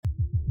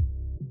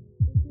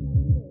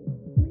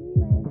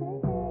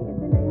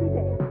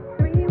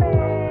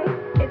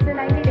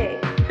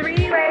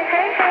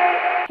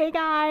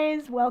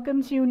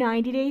Welcome to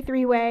 90 Day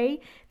Three-Way.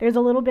 There's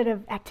a little bit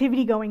of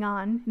activity going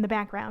on in the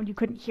background. You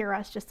couldn't hear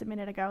us just a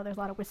minute ago. There's a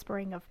lot of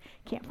whispering of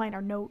can't find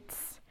our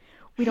notes.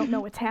 We don't know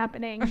what's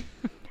happening.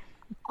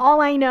 All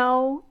I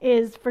know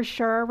is for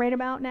sure right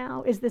about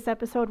now is this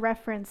episode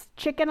referenced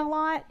chicken a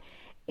lot,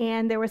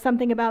 and there was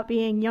something about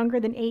being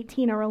younger than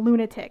 18 or a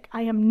lunatic.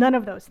 I am none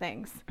of those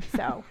things.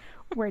 So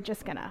we're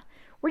just gonna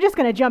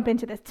jump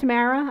into this.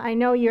 Tamara, I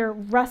know you're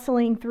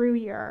rustling through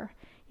your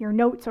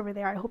notes over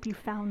there. I hope you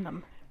found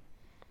them.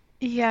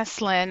 Yes,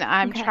 Lynn.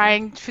 I'm Okay.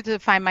 trying to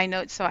find my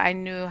notes so I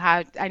know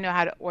how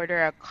to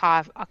order a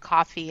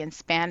coffee in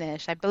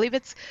Spanish. I believe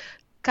it's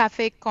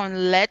café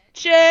con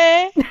leche.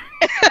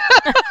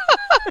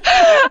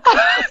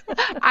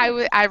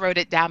 I wrote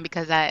it down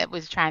because I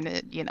was trying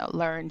to,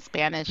 learn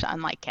Spanish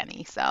unlike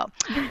Kenny. So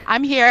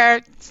I'm here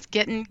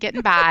getting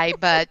by,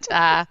 but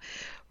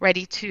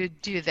ready to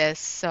do this.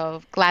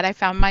 So glad I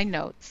found my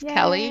notes.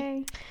 Kelly?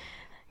 Yay.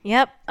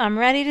 Yep, I'm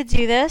ready to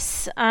do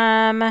this.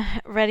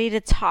 Ready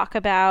to talk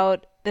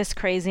about this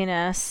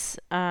craziness.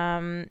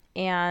 And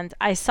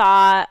I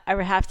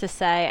have to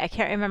say, I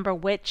can't remember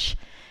which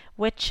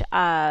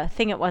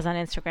thing it was on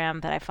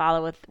Instagram that I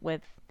follow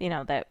with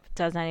that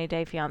does 90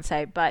 Day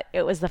Fiance, but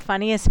it was the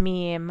funniest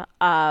meme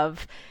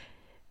of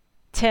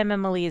Tim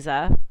and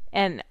Melissa.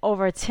 And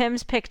over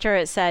Tim's picture,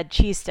 it said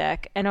cheese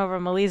stick. And over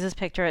Melissa's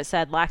picture, it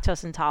said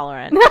lactose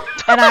intolerant.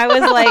 And I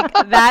was like,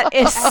 that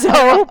is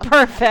so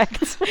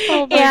perfect.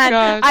 Oh my And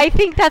gosh. I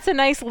think that's a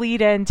nice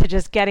lead in to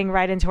just getting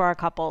right into our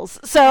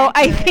couples. So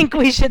I think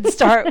we should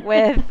start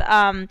with,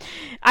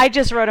 I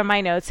just wrote in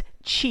my notes,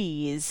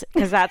 cheese,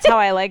 because that's how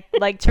I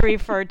like to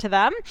refer to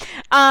them.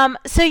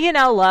 So,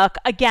 look,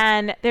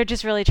 again, they're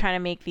just really trying to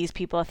make these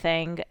people a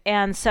thing.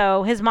 And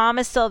so his mom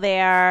is still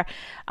there.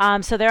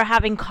 So they're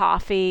having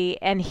coffee,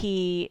 and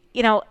he,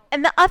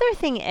 and the other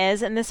thing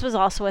is, and this was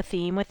also a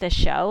theme with this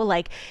show,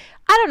 like,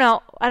 I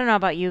don't know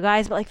about you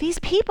guys, but like these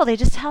people, they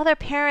just tell their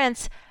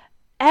parents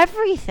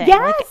everything, Yes.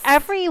 like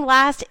every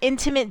last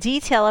intimate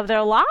detail of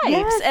their lives.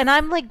 Yes. And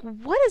I'm like,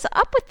 what is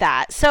up with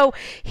that? So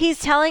he's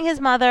telling his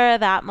mother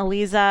that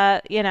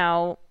Melissa,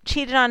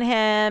 cheated on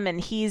him, and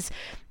he's,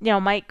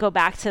 might go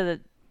back to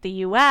the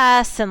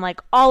US and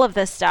like all of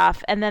this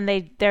stuff. And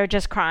then they're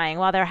just crying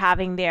while they're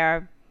having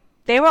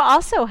they were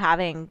also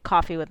having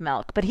coffee with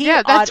milk, but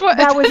Yeah, that's what.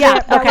 That was yeah,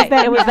 it. That okay, was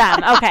them. it was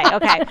them.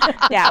 Okay.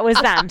 Yeah, it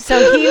was them.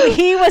 So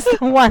he was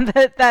the one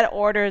that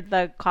ordered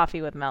the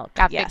coffee with milk.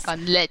 Café Yes.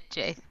 con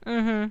leche.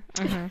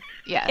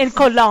 Yes. In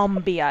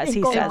Colombia, as he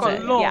In says it.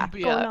 Yeah.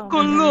 Colombia. Colombia.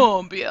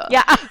 Colombia.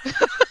 Yeah.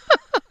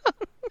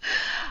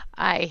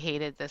 I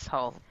hated this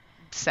whole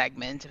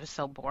segment. It was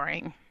so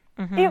boring.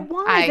 It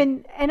was, I-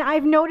 and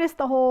I've noticed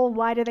the whole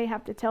why do they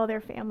have to tell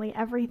their family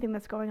everything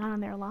that's going on in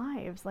their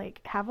lives?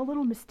 Like have a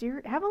little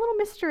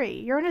mystery.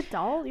 You're an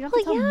adult. You don't have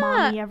to tell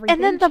mommy everything.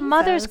 And then the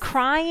mother's Jesus.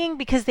 crying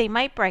because they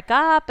might break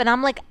up, and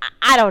I'm like,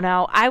 I don't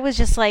know. I was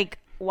just like,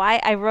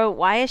 why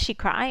is she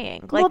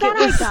crying? Like Well, that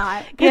it was, I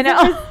got. 'Cause you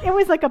know. it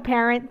was like a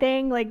parent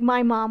thing. Like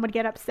my mom would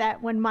get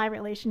upset when my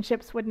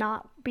relationships would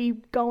not be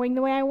going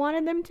the way I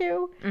wanted them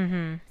to.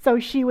 Mm-hmm. So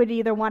she would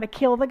either want to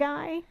kill the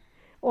guy,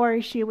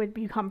 or she would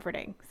be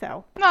comforting.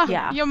 So Oh,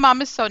 Yeah. Your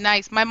mom is so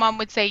nice. My mom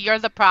would say, "You're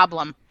the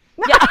problem."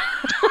 Yeah.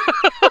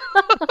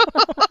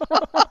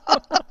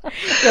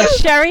 Yeah,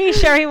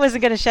 Sherry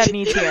wasn't going to shed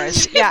any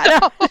tears. Yeah.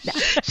 No.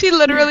 She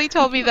literally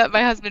told me that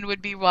my husband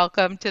would be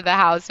welcome to the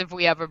house if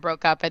we ever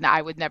broke up, and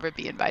I would never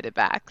be invited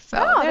back. So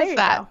Oh, there there's you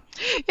that. go.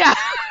 Yeah.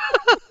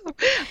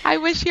 I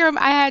wish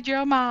I had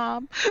your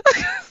mom.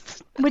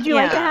 would you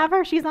like to Yeah. have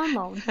her? She's on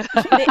loan.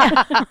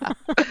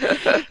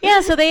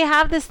 Yeah, so they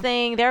have this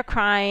thing, they're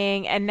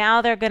crying, and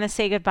now they're going to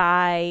say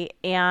goodbye.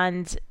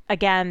 And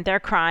again, they're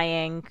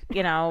crying,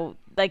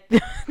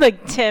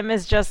 like Tim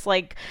is just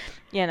like,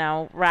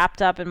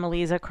 wrapped up in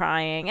Melissa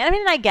crying. And I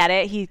mean, I get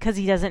it, because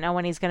he doesn't know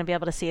when he's going to be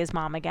able to see his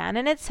mom again.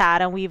 And it's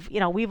sad. And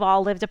we've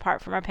all lived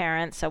apart from our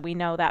parents. So we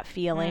know that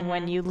feeling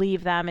when you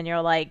leave them and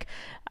you're like,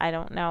 I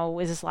don't know,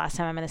 is this the last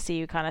time I'm going to see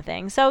you kind of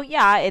thing. So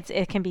yeah,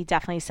 it can be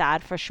definitely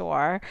sad for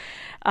sure.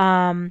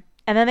 And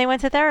then they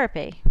went to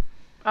therapy.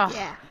 Oh,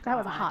 Yeah, that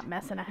was a hot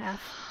mess and a half.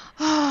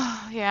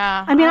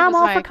 yeah. I mean, I'm was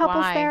all for like,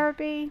 couples why?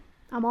 therapy.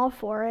 I'm all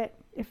for it.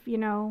 If you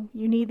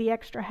need the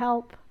extra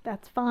help,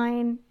 that's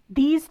fine.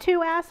 These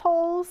two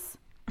assholes,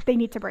 they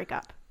need to break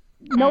up.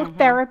 No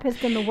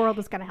therapist in the world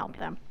is going to help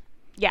them.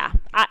 Yeah,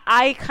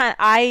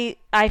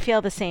 I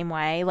feel the same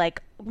way.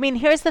 Like, I mean,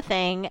 here's the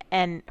thing,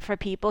 and for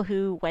people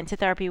who went to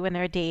therapy when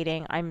they're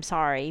dating, I'm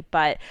sorry,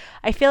 but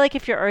I feel like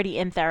if you're already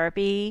in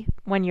therapy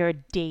when you're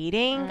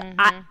dating,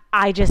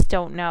 I just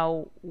don't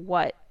know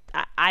what.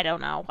 I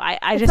don't know. I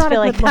It's just not a feel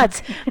like good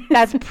look.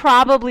 that's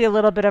probably a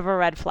little bit of a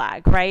red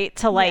flag, right?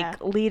 To like Yeah.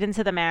 lead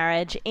into the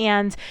marriage.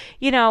 And,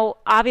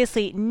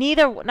 obviously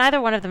neither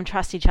one of them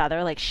trust each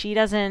other. Like she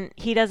doesn't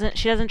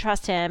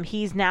trust him.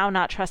 He's now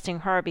not trusting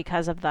her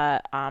because of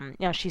the,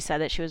 she said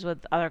that she was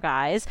with other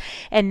guys.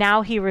 And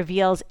now he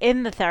reveals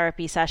in the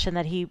therapy session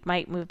that he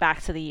might move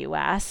back to the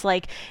US.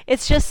 Like,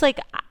 it's just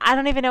like, I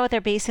don't even know what they're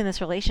basing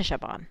this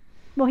relationship on.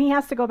 Well, he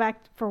has to go back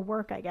for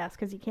work, I guess,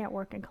 because he can't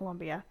work in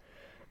Colombia.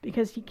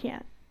 because he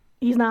can't.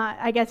 He's not.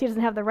 I guess he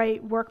doesn't have the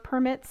right work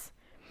permits.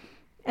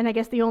 And I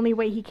guess the only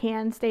way he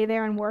can stay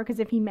there and work is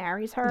if he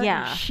marries her.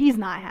 Yeah. And she's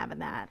not having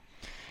that.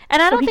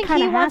 And I So don't he think he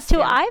kinda wants has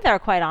to to. either,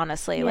 quite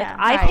honestly. Like Yeah.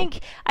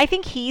 Right. I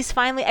think he's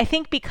finally I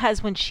think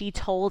because when she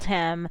told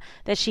him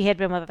that she had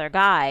been with other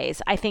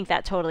guys, I think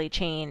that totally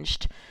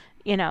changed,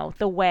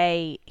 the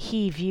way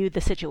he viewed the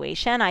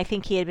situation. I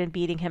think he had been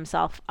beating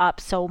himself up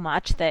so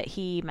much that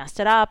he messed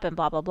it up and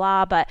blah blah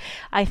blah, but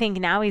I think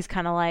now he's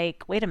kind of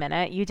like, wait a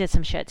minute, you did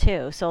some shit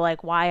too. So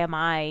like why am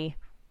I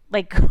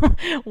like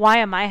why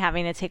am I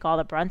having to take all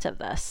the brunt of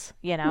this,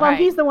 Well, Right.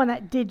 he's the one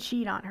that did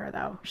cheat on her,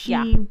 though.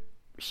 Yeah.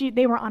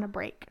 They were on a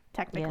break,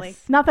 technically.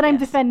 Yes. Not that I'm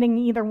Yes. defending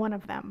either one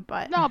of them,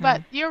 but No,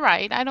 but you're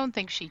right. I don't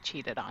think she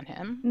cheated on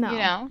him.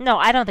 No. No,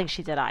 I don't think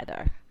she did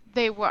either.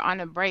 They were on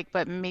a break,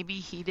 but maybe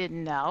he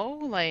didn't know.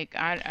 Like,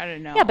 I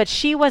don't know. Yeah, but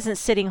she wasn't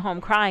sitting home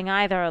crying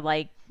either,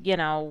 like,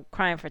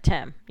 crying for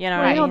Tim. You know well,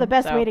 what I you know mean? the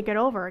best So, way to get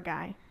over a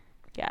guy.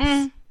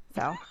 Yes.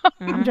 So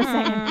I'm just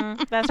saying.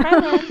 That's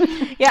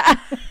right. Yeah.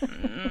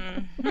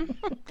 Mhm.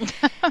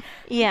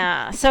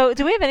 Yeah. So,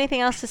 do we have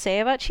anything else to say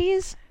about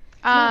cheese?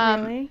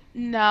 Not really.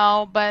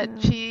 No, but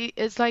she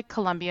is like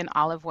Colombian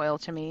olive oil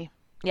to me.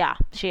 Yeah,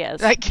 she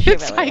is. Like, she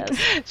it's really like, is.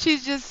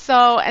 she's just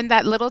so, and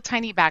that little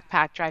tiny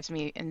backpack drives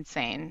me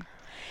insane.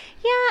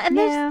 Yeah, and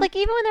Yeah. there's like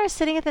even when they're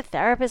sitting at the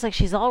therapist, like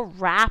she's all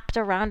wrapped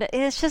around it.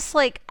 It's just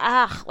like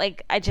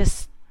like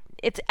it's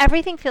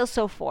everything feels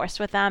so forced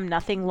with them.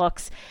 Nothing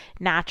looks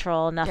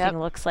natural. Nothing Yep.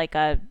 looks like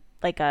a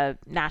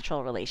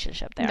natural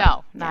relationship there.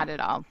 No, not at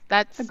all.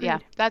 That's, yeah,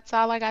 Agreed. that's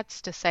all I got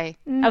to say.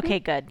 Okay,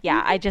 good.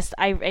 Yeah,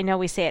 I know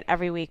we say it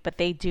every week, but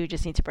they do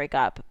just need to break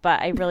up.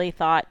 But I really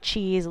thought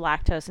cheese,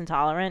 lactose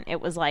intolerant,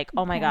 it was like,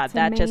 oh my God, That's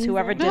that just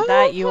whoever amazing. did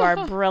that, you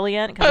are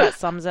brilliant because that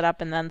sums it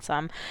up and then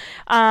some.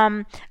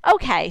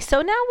 Okay,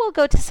 so now we'll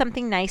go to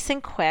something nice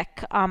and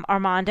quick.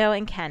 Armando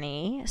and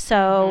Kenny.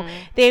 So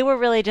they were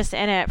really just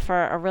in it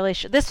for a really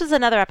this was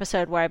another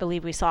episode where I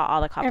believe we saw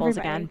all the couples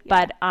Everybody, again,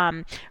 yeah.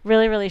 but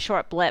really, really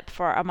short blip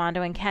for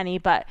Armando and Kenny,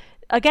 but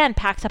again,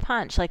 packed a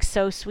punch, like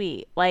so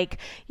sweet. Like,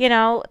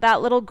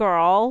 that little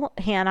girl,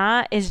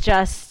 Hannah, is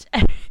just,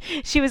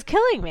 she was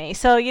killing me.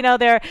 So,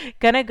 they're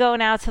going to go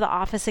now to the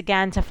office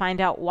again to find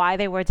out why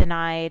they were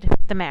denied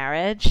the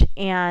marriage.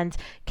 And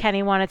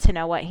Kenny wanted to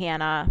know what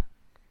Hannah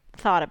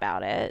thought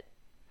about it.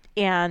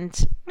 And,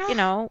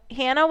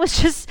 Hannah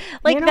was just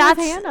like, Hannah was that's,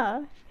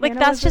 Hannah. like, Hannah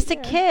that's was just a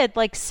kid,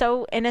 like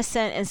so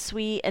innocent and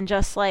sweet and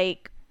just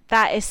like,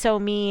 that is so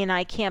mean.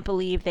 I can't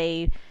believe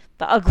the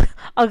ugly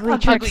Ugly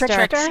trickster.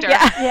 trickster.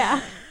 Yeah.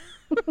 Yeah.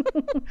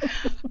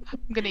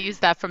 I'm going to use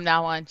that from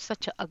now on.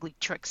 Such an ugly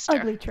trickster.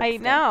 Ugly trickster. I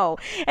know.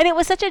 And it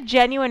was such a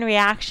genuine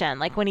reaction.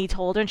 Like when he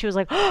told her and she was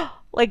like, oh,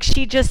 like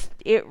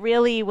it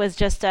really was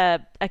just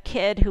a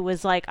kid who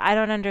was like, I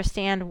don't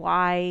understand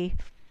why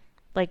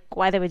they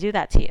would do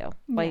that to you.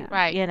 Like,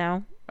 Right.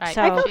 Right.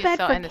 So, I felt She's bad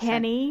so for innocent.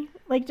 Kenny,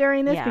 like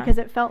during this, Yeah. because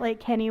it felt like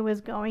Kenny was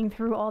going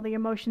through all the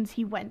emotions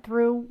he went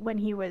through when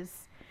he was,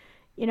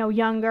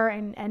 younger,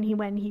 and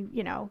when he,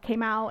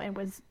 came out and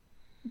was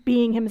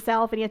being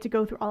himself, and he had to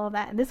go through all of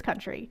that in this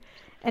country,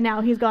 and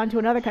now he's gone to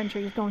another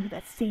country, he's going through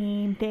that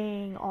same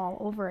thing all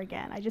over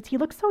again. He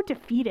looked so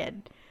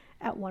defeated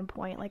at one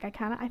point. Like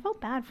I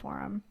felt bad for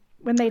him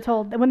when they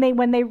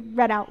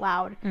read out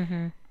loud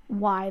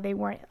why they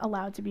weren't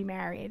allowed to be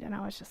married, and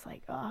I was just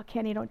like, oh,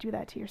 Kenny, don't do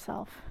that to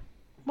yourself.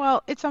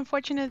 Well, it's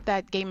unfortunate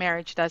that gay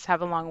marriage does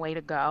have a long way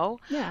to go.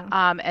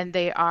 Yeah. And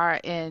they are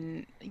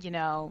in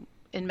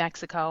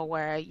Mexico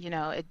where,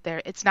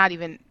 it's not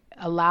even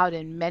allowed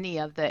in many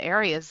of the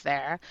areas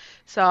there.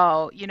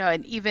 So,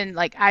 and even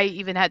like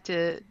I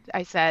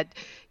said,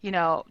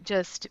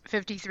 just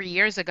 53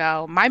 years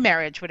ago, my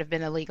marriage would have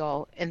been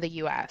illegal in the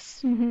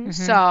US.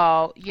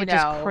 So, which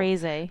is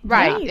crazy.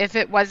 Right. Right. If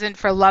it wasn't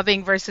for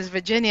Loving versus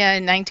Virginia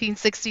in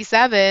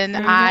 1967,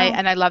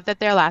 I love that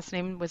their last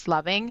name was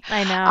Loving.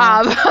 I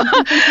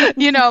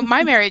know.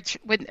 My marriage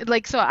would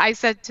so I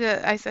said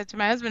to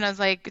my husband, I was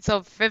like,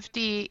 so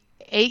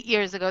 58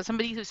 years ago,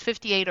 somebody who's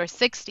 58 or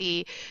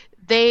 60,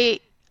 they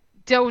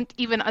don't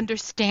even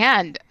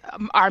understand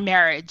our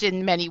marriage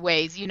in many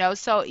ways,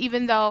 so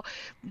even though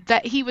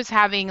that he was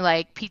having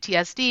like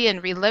PTSD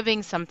and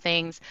reliving some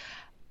things,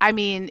 I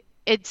mean,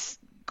 it's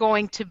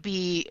going to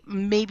be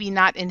maybe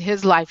not in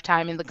his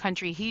lifetime in the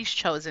country he's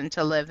chosen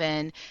to live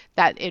in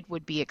that it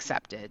would be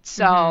accepted.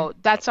 So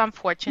that's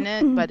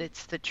unfortunate, but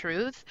it's the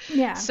truth.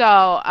 Yeah.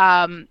 So,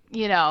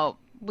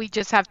 we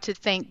just have to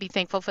be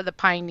thankful for the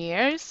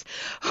pioneers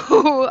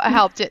who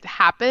helped it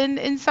happen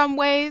in some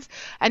ways.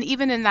 And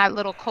even in that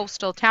little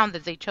coastal town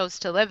that they chose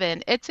to live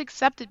in, it's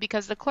accepted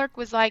because the clerk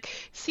was like,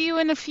 see you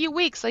in a few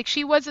weeks. Like,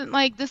 she wasn't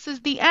like, this is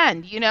the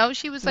end,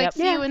 She was like, Yep.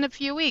 see you in a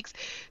few weeks.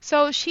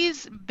 So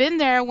she's been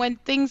there when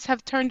things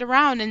have turned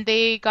around and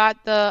they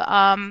got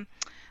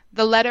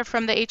the letter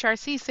from the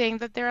HRC saying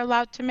that they're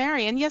allowed to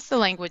marry. And yes, the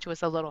language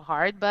was a little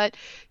hard, but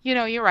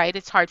you're right.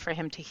 It's hard for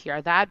him to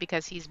hear that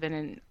because he's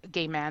been a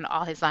gay man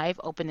all his life,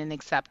 open and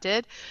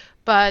accepted.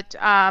 But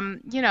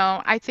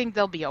I think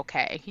they'll be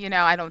okay.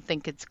 I don't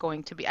think it's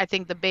going to be. I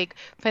think the big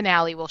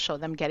finale will show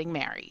them getting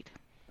married.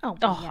 Oh,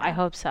 yeah. I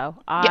hope so.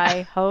 Yeah,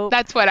 I hope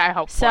that's what I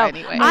hope for so.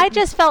 anyway. I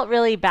just felt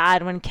really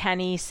bad when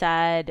Kenny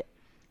said,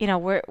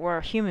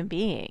 we're human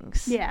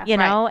beings. Yeah.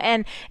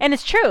 And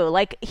it's true.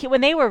 Like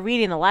when they were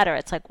reading the letter,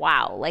 it's like,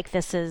 wow, like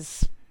this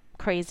is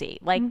crazy.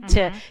 Like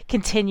to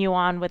continue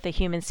on with the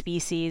human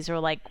species or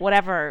like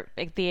whatever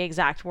like, the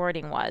exact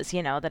wording was,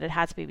 that it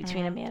had to be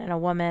between a man and a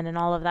woman and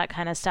all of that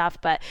kind of stuff.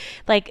 But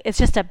like it's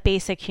just a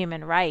basic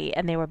human right,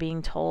 and they were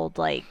being told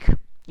like,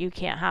 you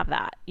can't have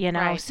that,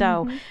 Right.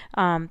 So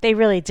they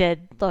really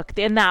did look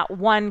in that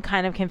one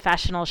kind of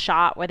confessional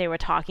shot where they were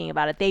talking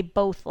about it. They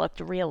both looked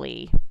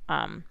really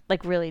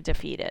really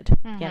defeated,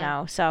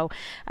 So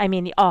I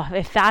mean,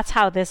 if that's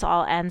how this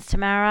all ends,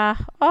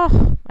 Tamara, I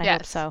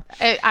hope so.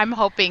 I'm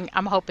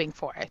hoping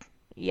for it.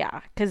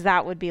 Yeah, because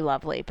that would be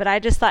lovely. But I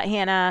just thought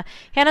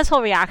Hannah's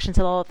whole reaction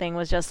to the whole thing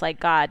was just like,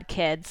 God,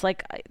 kids,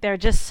 like they're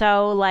just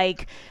so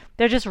like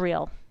they're just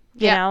real.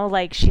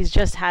 Like she's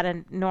just had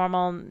a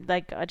normal,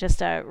 like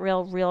just a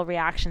real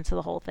reaction to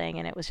the whole thing.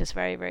 And it was just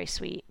very, very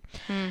sweet.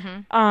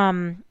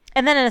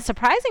 And then in a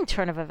surprising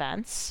turn of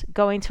events,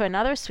 going to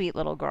another sweet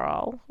little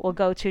girl, we'll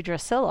go to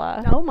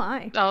Drusilla. Oh,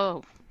 my.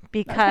 Oh.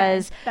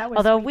 Because That was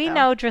although sweet, we though.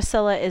 know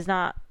Drusilla is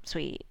not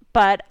sweet,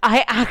 but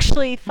I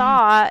actually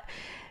thought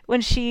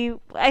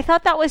I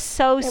thought that was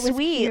so It was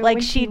sweet. cute Like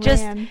when she she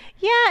just, ran.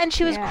 and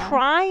she was Yeah.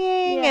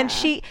 crying, and Yeah.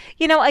 she,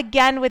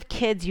 again with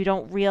kids, you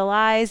don't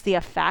realize the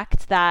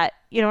effect that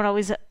you don't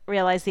always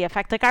realize the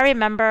effect. Like I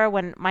remember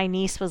when my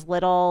niece was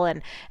little,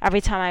 and every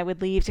time I would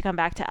leave to come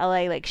back to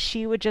LA, like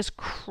she would just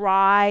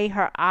cry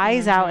her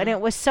eyes out, and it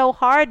was so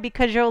hard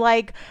because you're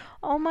like,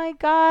 oh my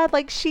God,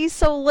 like she's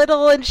so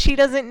little and she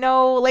doesn't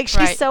know, like she's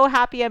Right. so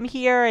happy I'm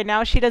here, and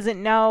now she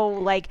doesn't know,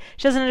 like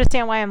she doesn't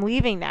understand why I'm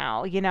leaving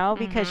now,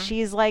 because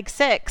she's like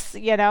 6,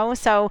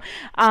 so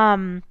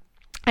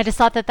I just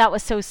thought that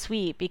was so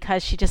sweet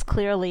because she just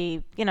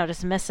clearly,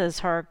 just misses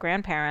her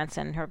grandparents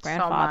and her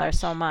grandfather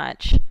so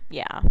much.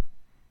 Yeah.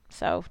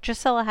 So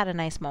Drusilla had a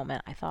nice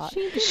moment, I thought.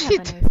 She did She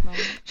have a nice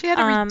moment. She had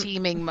a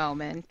redeeming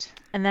moment.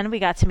 And then we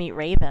got to meet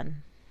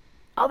Raven.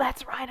 Oh,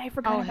 that's right. I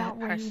forgot about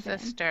her Raven.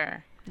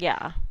 sister.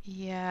 Yeah.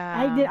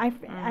 Yeah. I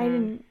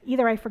didn't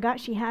either. I forgot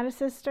she had a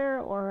sister,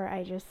 or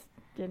I just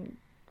didn't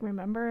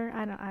remember.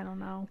 I don't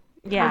know.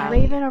 Yeah. Was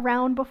Raven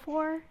around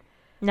before?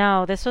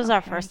 No, this was our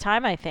Okay. first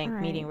time, I think, All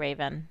right. meeting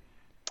Raven.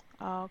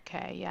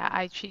 Okay,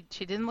 yeah. She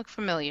didn't look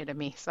familiar to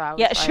me, so I was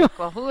Yeah, like, sure.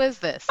 well, who is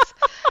this?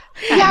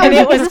 Yeah, And was,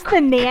 it was this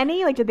the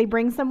nanny? Like, did they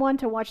bring someone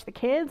to watch the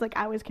kids? Like,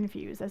 I was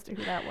confused as to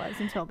who that was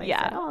until they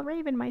Yeah. said, "Oh,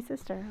 Raven, my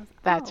sister." I was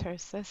like, That's "Oh." her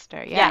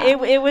sister. Yeah,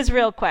 Yeah. it was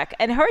real quick.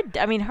 And her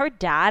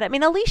dad,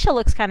 Alicia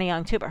looks kind of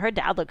young too, but her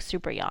dad looks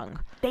super young.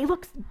 They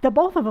look. The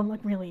both of them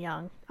look really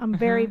young. I'm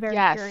very, very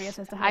Yes, curious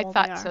as to how I old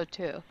thought they are. so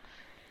too.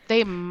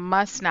 They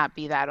must not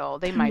be that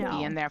old. They might be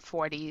No. in their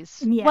 40s.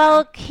 Yeah.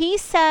 Well, he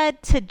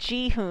said to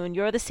Jihoon,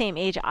 "You're the same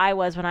age I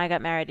was when I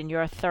got married, and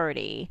you're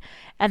 30."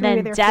 And So maybe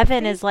then they're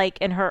Devin 50? is like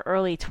in her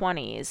early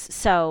 20s,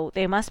 so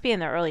they must be in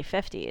their early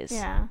 50s.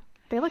 yeah,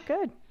 they look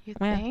good. You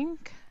Yeah.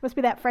 think? Must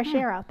be that fresh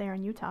air out there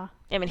in Utah.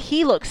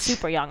 He looks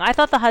super young. I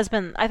thought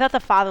the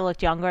father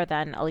looked younger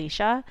than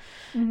Alicia.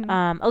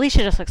 Mm-hmm. Alicia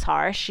just looks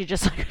harsh.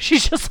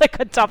 She's just like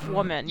a tough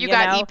woman. You You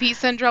got know? EP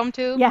syndrome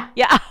too? Yeah.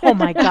 Oh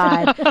my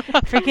God.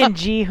 Freaking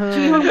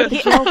Jihoon with the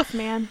Jihoon. jokes,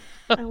 man.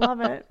 I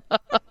love it.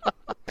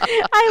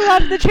 I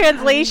love the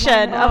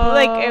translation I of love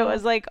like it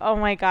was like, oh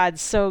my God,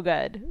 so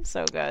good,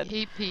 so good.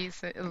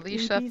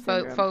 Alicia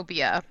syndrome.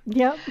 phobia.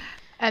 Yep.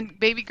 And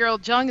baby girl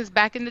Jung is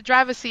back in the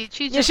driver's seat.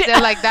 She's Yeah, just there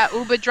like that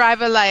Uber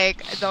driver,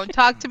 like, don't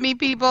talk to me,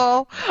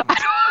 people.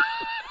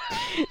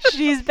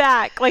 She's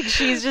back. Like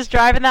she's just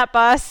driving that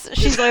bus.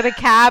 She's like the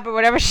cab or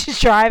whatever she's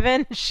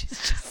driving. She's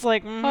just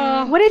like,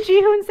 What did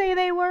Jihoon say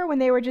they were when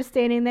they were just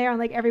standing there and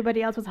like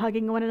everybody else was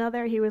hugging one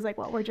another? He was like,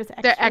 "Well, we're just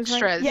extras." They're right?"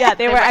 extras. Yeah,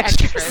 they were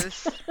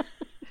extras.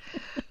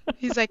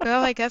 He's like,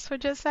 well, I guess we're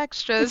just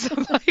extras.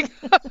 I'm like,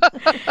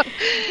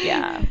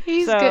 Yeah.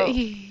 He's So- good.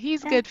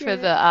 He's good for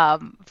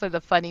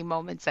the funny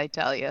moments, I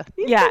tell you.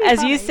 He's Yeah, pretty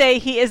as you funny. say,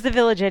 he is the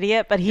village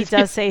idiot, but he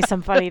does say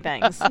some funny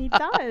things. He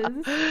does.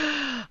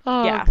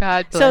 Oh Yeah.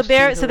 God. So bless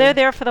they're you.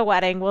 there for the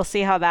wedding. We'll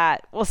see how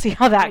that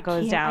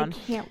goes down. I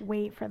can't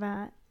wait for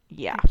that.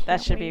 Yeah, I that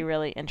can't should be wait.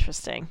 really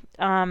interesting.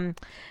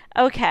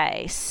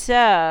 Okay,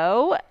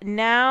 so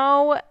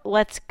now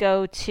let's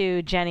go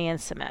to Jenny and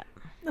Sumit.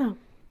 Oh.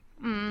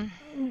 Mm.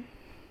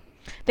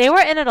 They were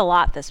in it a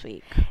lot this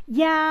week.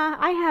 Yeah,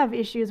 I have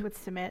issues with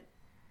Sumit.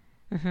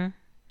 Mm-hmm.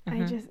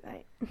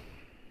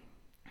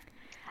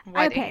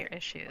 What Okay. are your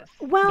issues?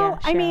 Well, Yeah,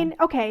 I sure. mean,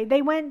 okay,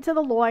 they went to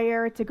the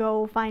lawyer to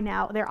go find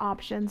out their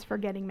options for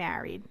getting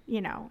married,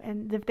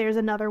 and if there's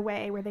another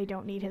way where they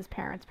don't need his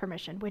parents'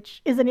 permission,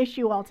 which is an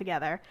issue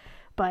altogether,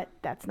 but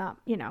that's not,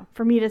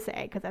 for me to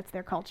say because that's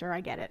their culture.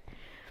 I get it.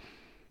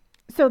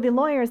 So the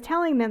lawyer is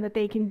telling them that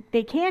they can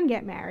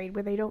get married,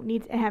 where they don't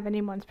need to have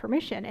anyone's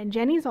permission. And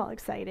Jenny's all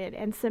excited,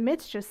 and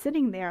Sumit's just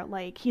sitting there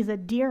like he's a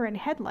deer in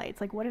headlights.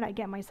 Like, what did I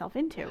get myself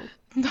into?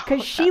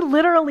 Because she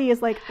literally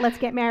is like, "Let's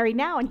get married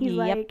now," and he's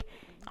like,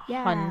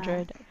 "Yeah,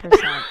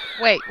 100%.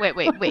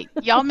 Wait.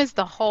 Y'all missed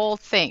the whole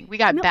thing. We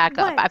got back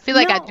up. what? I feel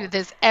like I No. do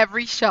this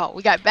every show.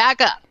 We got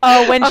back up.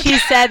 Oh, when she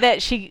said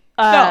that she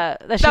No.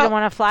 didn't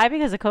want to fly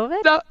because of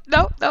COVID?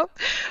 No.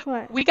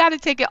 What? We got to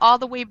take it all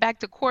the way back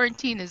to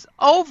quarantine is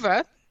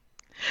over.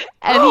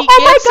 And Oh he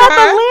my gives God, her.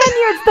 the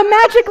lanyards, the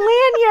magic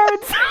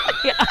lanyards.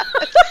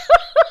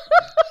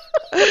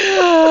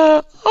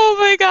 Oh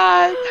my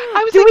God.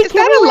 I was Do like, we is that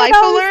carry a one of life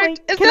those? alert?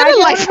 Like, Is can that I a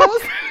get life one of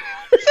those? alert?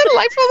 Is that a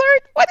life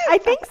alert? What is I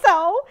think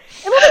so.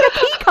 It looks like a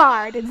key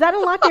card. Does that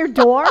unlock your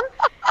door?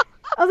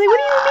 I was like, what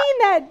do you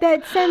mean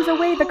that sends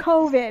away the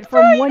COVID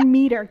from 1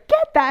 meter?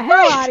 Get the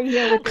hell out of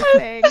here with this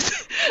thing.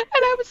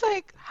 And I was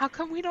like, how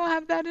come we don't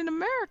have that in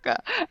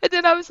America? And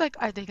then I was like,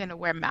 are they going to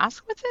wear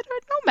masks with it or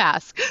no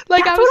mask?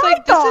 Like, That's I was what I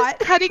like, this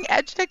thought. is cutting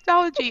edge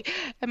technology.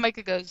 And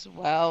Micah goes,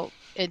 well,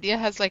 India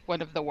has like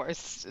one of the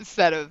worst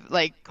set of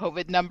like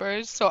COVID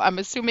numbers. So I'm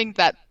assuming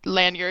that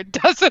lanyard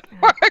doesn't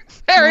work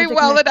very Magic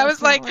well. And I necklace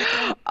was like,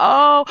 not working.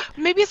 oh,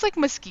 maybe it's like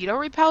mosquito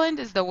repellent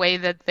is the way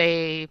that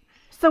they.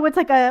 So it's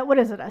like what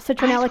is it, a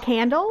citronella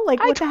candle?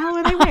 Like, what the hell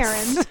are they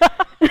wearing?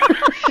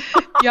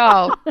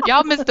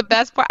 Y'all missed the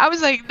best part. I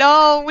was like,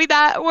 no,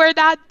 we're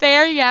not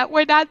there yet.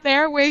 We're not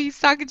there where he's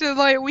talking to the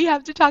lawyer. We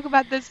have to talk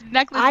about this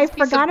necklace. I this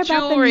piece forgot of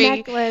about the jewelry.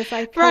 necklace.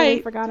 I totally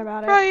Right, forgot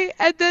about it. Right.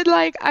 And then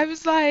like I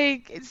was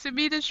like,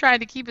 Samita's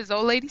trying to keep his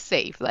old lady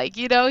safe. Like,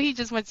 he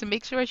just wants to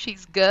make sure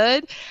she's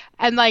good.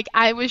 And like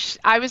I was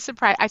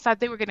surprised. I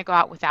thought they were gonna go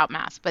out without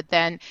masks, but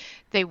then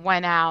they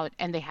went out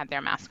and they had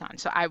their mask on.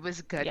 So I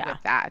was good with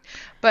that.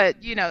 But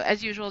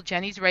as usual,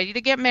 Jenny's ready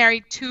to get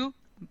married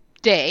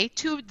today,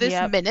 to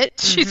this minute.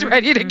 She's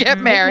ready to get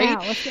married.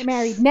 Now, let's get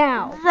married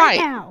now. Right.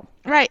 Now.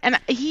 Right. And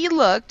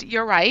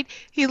you're right.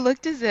 He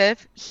looked as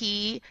if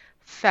he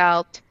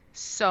felt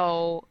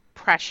so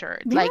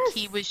pressured. Yes. Like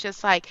he was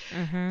just like,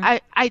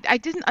 I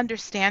didn't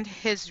understand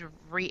his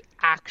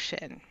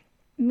reaction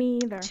Me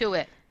either. to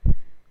it.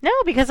 No,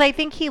 because I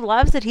think he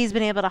loves that he's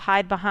been able to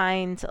hide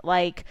behind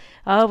like,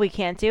 oh, we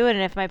can't do it,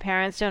 and if my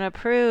parents don't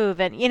approve,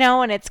 and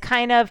and it's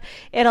kind of,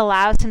 it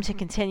allows him to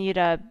continue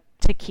to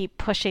keep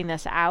pushing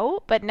this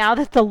out. But now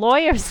that the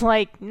lawyer's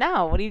like,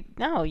 no,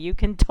 you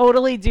can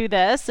totally do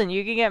this, and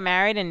you can get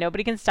married, and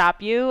nobody can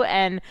stop you,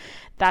 and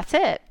that's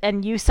it.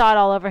 And you saw it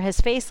all over his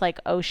face,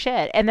 like, oh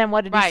shit. And then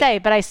what did he say?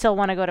 But I still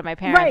want to go to my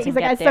parents. Right. He's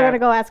like, I still gotta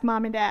go ask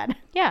mom and dad.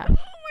 Yeah.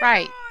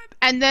 Right.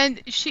 And then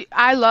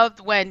I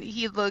loved when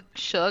he looked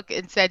shook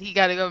and said he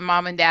got to go with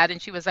mom and dad.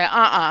 And she was like,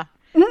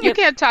 you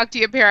can't talk to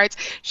your parents.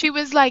 She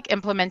was like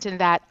implementing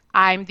that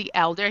I'm the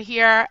elder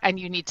here and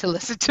you need to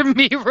listen to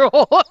me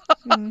rule.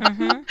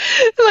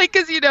 Like,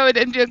 because, in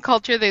Indian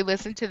culture, they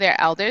listen to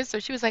their elders. So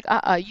she was like,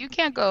 you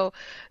can't go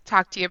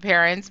talk to your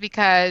parents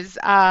because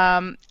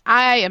I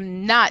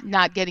am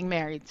not getting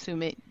married,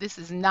 Sumit. This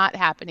is not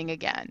happening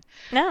again.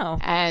 No.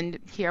 And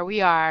here we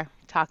are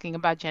talking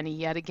about Jenny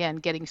yet again,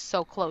 getting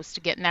so close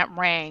to getting that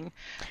ring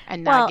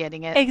and not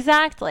getting it.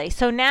 Exactly.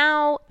 So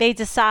now they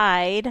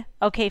decide,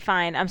 okay,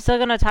 fine, I'm still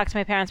going to talk to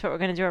my parents, but we're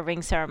going to do a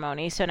ring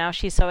ceremony. So now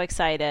she's so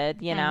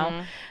excited,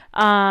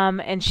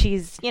 and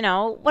she's,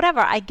 whatever,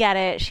 I get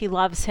it. She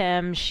loves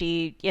him.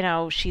 She,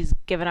 she's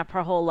given up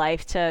her whole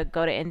life to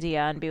go to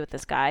India and be with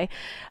this guy.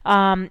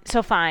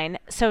 So fine.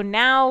 So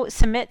now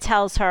Sumit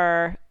tells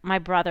her, my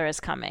brother is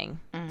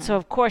coming. So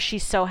of course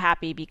she's so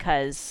happy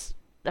because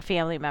the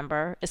family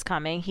member is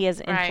coming. He has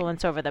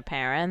influence over the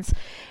parents.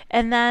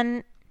 And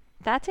then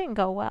that didn't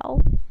go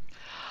well.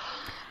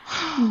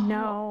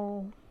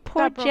 No.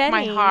 Poor that broke Jenny.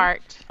 my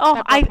heart.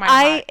 Oh,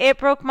 it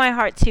broke my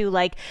heart too.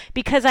 Like,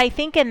 because I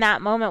think in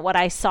that moment what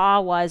I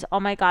saw was, oh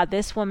my God,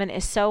 this woman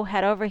is so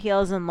head over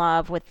heels in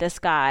love with this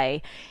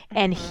guy,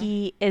 and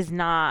he is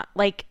not.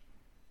 Like,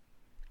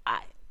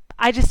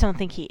 I just don't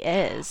think he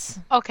is.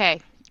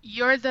 Okay,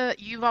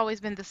 you've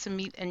always been the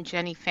Sumit and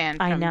Jenny fan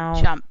I from know.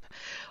 jump.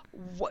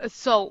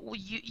 So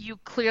you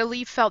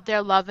clearly felt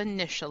their love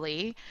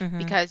initially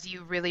because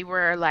you really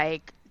were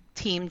like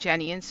team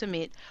Jenny and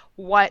Sumit.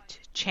 What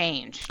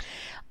changed?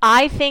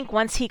 I think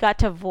once he got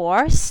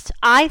divorced,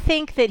 I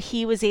think that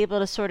he was able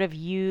to sort of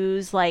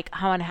use like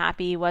how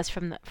unhappy he was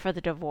for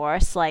the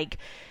divorce, like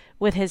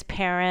with his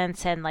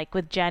parents and like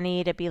with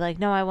Jenny, to be like,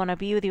 no, I want to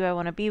be with you. I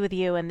want to be with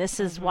you. And this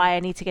is why I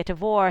need to get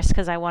divorced,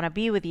 because I want to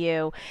be with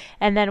you.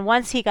 And then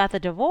once he got the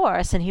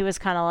divorce and he was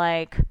kind of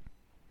like,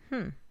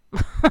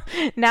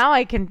 now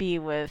I can be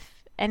with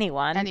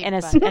anyone.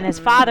 And his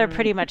father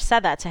pretty much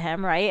said that to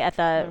him, right? At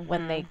the,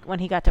 when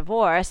he got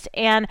divorced.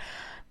 And,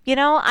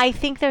 I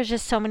think there's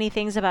just so many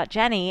things about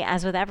Jenny,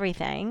 as with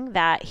everything,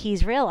 that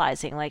he's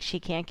realizing, like, she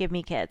can't give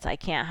me kids. I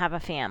can't have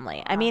a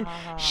family. I mean,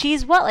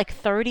 she's like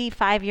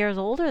 35 years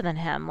older than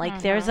him.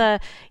 Like, there's a,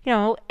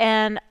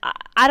 and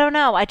I don't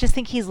know. I just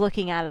think he's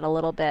looking at it a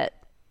little bit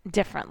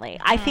differently.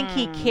 I think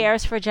he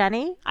cares for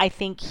Jenny. I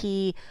think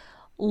he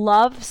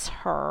loves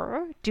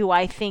her. Do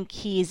I think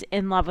he's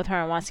in love with her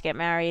and wants to get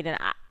married? And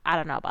I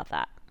don't know about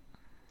that.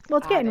 Well,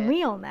 it's Got getting it.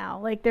 real now.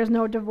 Like, there's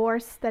no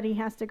divorce that he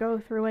has to go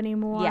through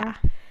anymore. Yeah.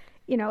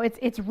 You know,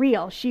 it's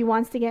real. She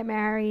wants to get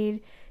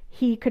married.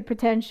 He could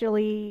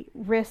potentially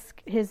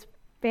risk his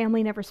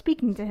family never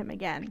speaking to him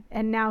again.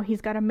 And now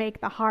he's got to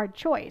make the hard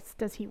choice.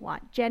 Does he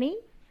want Jenny,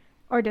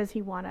 or does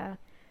he want to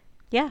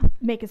Yeah.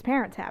 make his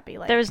parents happy?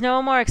 Like, There's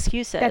no more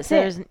excuses. That's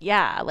There's it.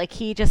 Yeah, like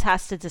he just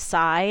has to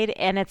decide,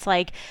 and it's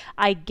like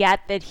I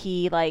get that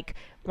he like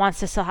wants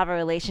to still have a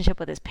relationship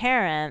with his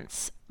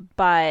parents,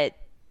 but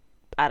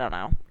I don't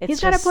know. It's he's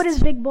got to put just-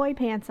 his big boy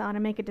pants on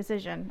and make a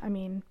decision. I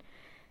mean,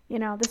 you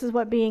know, this is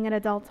what being an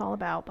adult's all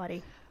about,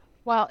 buddy.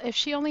 Well, if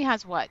she only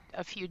has what,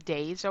 a few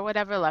days or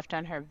whatever left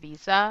on her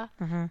visa,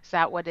 Mhm. is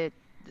that what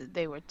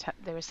they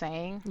were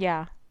saying?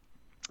 Yeah.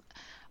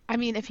 I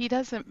mean, if he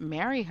doesn't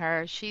marry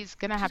her, she's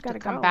gonna have to gotta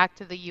come go. back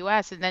to the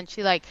U.S. And then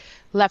she like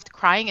left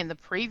crying in the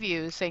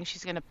preview, saying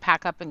she's gonna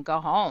pack up and go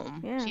home.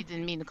 Yeah. She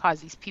didn't mean to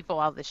cause these people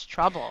all this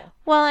trouble.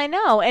 Well, I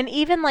know. And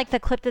even like the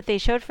clip that they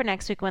showed for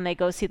next week when they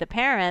go see the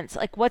parents,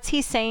 like what's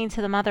he saying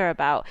to the mother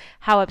about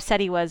how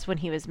upset he was when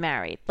he was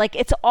married? Like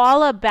it's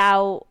all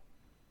about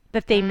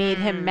that they made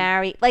him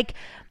marry. Like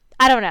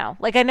I don't know.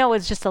 Like I know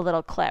it's just a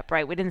little clip,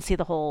 right? We didn't see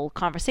the whole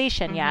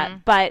conversation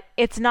yet, but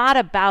it's not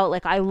about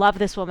like I love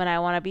this woman, I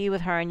want to be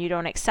with her and you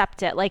don't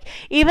accept it. Like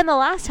even the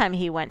last time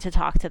he went to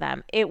talk to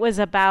them, it was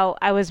about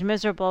I was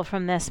miserable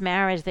from this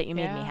marriage that you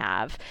made me Yeah.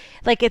 have.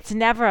 Like it's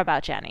never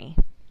about Jenny.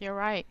 You're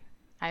right.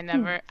 I I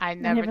never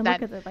never that.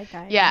 look at it like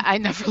that. Yeah, I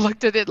never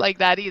looked at it like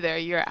that either.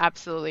 You're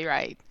absolutely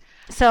right.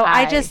 So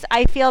I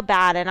I feel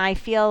bad, and I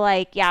feel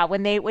like yeah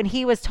when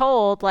he was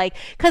told like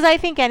because I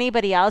think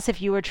anybody else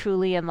if you were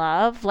truly in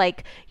love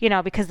like you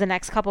know because the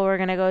next couple we're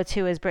gonna go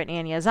to is Brittany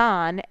and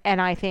Yazan, and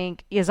I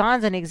think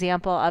Yazan's an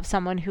example of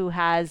someone who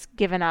has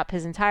given up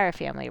his entire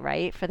family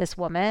right for this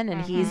woman,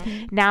 and he's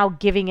now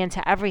giving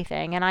into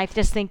everything, and I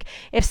just think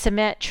if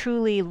Sumit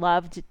truly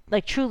loved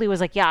like truly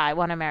was like yeah I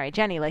want to marry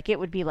Jenny, like it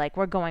would be like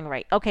we're going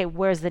right okay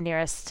where's the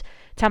nearest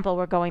temple,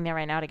 we're going there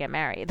right now to get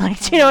married. Like,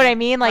 do you know what I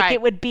mean? Like Right.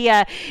 it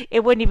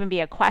wouldn't even be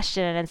a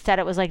question. And instead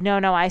it was like, no,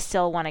 I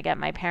still want to get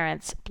my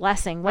parents'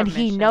 blessing when he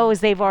Permission. knows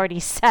they've already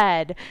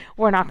said,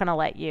 we're not going to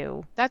let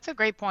you. That's a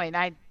great point.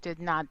 I did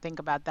not think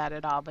about that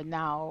at all, but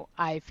now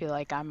I feel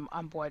like I'm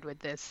on board with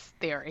this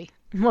theory.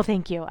 Well,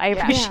 thank you. I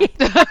Yeah. appreciate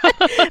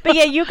that. But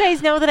yeah, you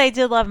guys know that I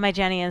did love my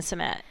Jenny and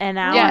Sumit. And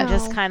now I'm Yes.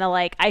 just kind of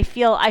like, I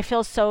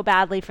feel so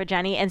badly for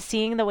Jenny, and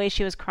seeing the way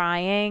she was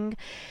crying,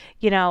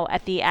 you know,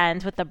 at the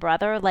end with the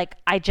brother, like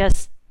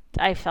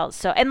I felt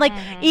so, and like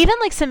even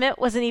like Sumit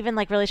wasn't even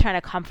like really trying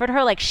to comfort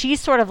her. Like she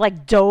sort of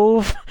like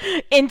dove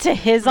into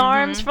his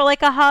arms for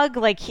like a hug.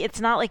 Like it's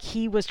not like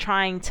he was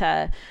trying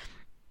to,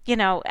 you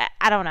know,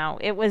 I don't know.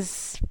 It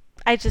was,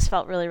 I just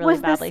felt really Was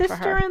the badly for her.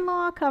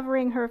 sister-in-law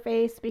covering her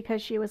face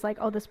because she was like,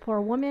 "Oh, this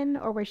poor woman,"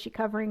 or was she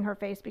covering her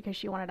face because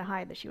she wanted to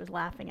hide that she was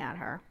laughing at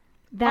her?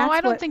 That's Oh,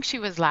 I don't what- think she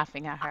was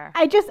laughing at her.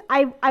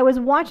 I was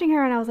watching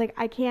her and I was like,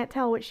 I can't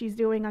tell what she's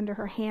doing under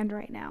her hand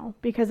right now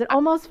because it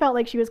almost felt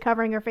like she was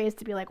covering her face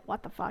to be like,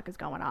 what the fuck is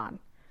going on?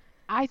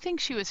 I think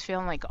she was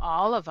feeling like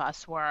all of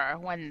us were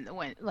when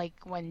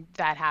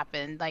that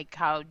happened, like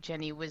how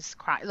Jenny was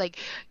crying. Like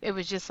it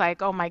was just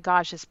like, oh my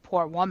gosh, this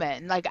poor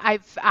woman. Like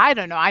I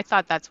don't know. I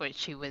thought that's what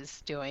she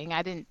was doing.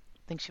 I didn't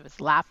think she was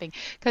laughing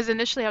because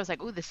initially I was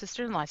like, oh, the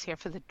sister-in-law's here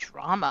for the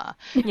drama,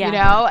 Yeah. you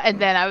know? And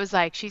then I was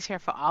like, she's here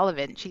for all of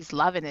it and she's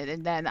loving it.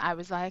 And then I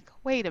was like,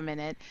 wait a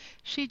minute.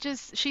 She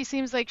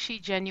seems like she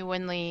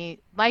genuinely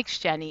likes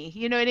Jenny.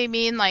 You know what I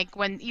mean? Like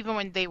even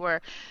when they were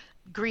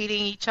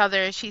greeting each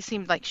other, she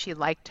seemed like she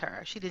liked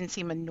her. She didn't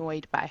seem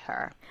annoyed by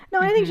her. No,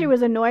 I think she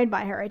was annoyed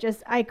by her.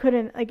 I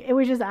couldn't, like, it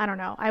was just, I don't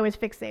know. I was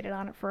fixated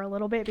on it for a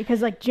little bit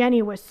because, like,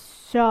 Jenny was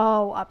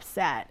so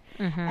upset.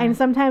 And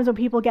sometimes when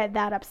people get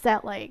that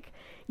upset, like,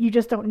 you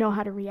just don't know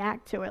how to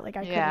react to it. Like,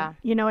 I Yeah. couldn't,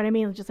 you know what I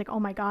mean? It's just like, oh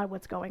my God,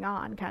 what's going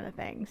on kind of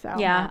thing. So,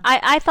 Yeah,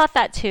 I thought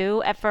that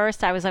too. At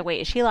first, I was like, wait,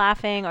 is she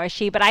laughing or is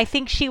she? But I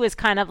think she was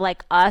kind of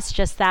like us,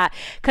 just that,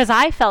 because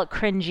I felt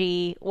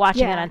cringy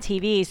watching it Yeah. on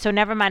TV. So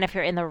never mind if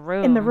you're in the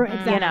room. In the room, You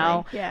exactly,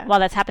 know, yeah. while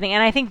that's happening.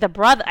 And I think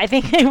I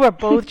think they were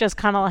both just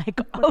kind of like,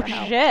 oh the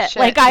hell? shit. Shit,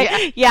 Like,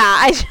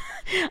 yeah.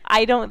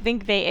 I don't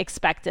think they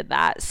expected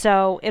that.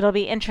 So it'll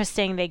be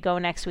interesting. They go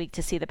next week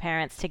to see the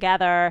parents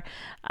together.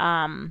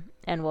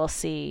 And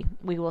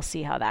we will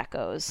see how that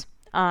goes.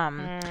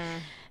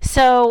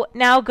 So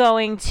now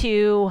going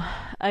to,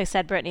 like I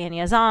said, Brittany and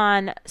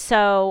Yazan.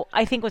 So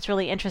I think what's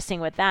really interesting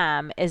with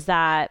them is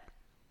that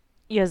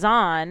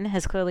Yazan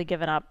has clearly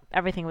given up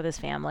everything with his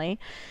family,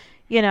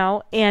 you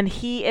know, and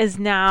he is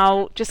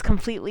now just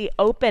completely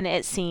open,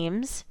 it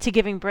seems, to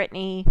giving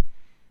Brittany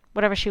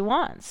whatever she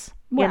wants,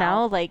 you Well,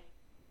 know, like.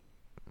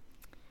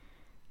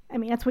 I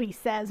mean, that's what he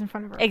says in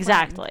front of her.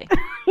 Exactly.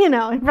 friend. You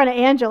know, in front of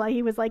Angela,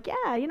 he was like,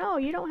 yeah, you know,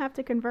 you don't have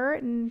to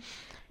convert and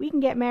we can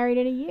get married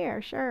in a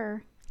year.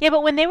 Sure. Yeah,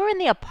 but when they were in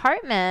the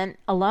apartment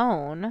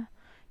alone,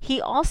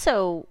 he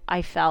also,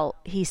 I felt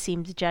he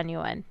seemed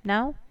genuine.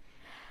 No?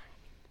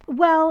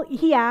 Well,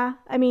 yeah,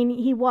 I mean,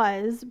 he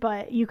was,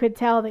 but you could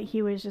tell that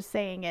he was just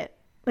saying it.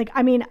 Like,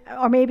 I mean,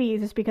 or maybe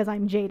it's just because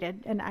I'm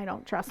jaded and I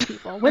don't trust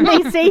people. When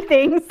they say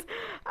things,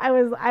 I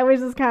was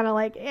just kind of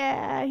like,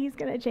 yeah, he's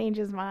going to change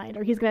his mind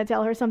or he's going to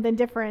tell her something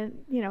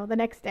different, the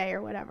next day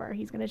or whatever.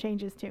 He's going to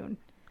change his tune.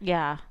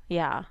 Yeah,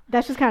 yeah.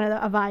 That's just kind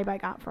of a vibe I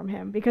got from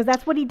him because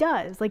that's what he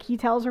does. Like, he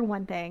tells her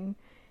one thing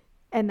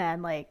and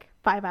then, like,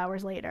 5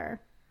 hours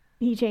later,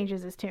 he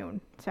changes his tune.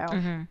 So,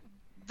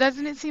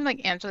 Doesn't it seem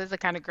like Angela's the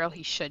kind of girl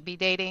he should be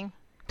dating?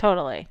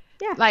 Totally.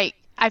 yeah. Like,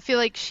 I feel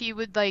like she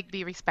would like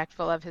be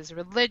respectful of his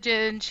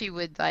religion. She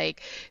would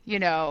like,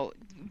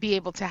 be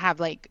able to have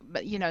like,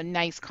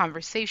 nice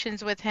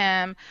conversations with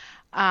him.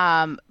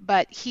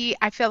 But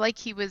I feel like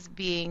he was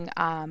being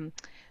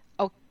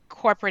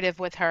cooperative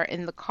with her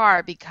in the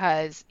car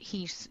because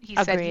he said he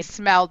Agreed.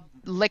 smelled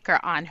liquor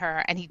on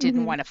her and he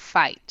didn't want to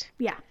fight.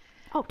 Yeah.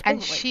 Oh,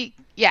 totally.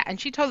 And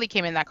she totally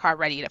came in that car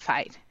ready to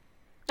fight.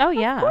 Oh,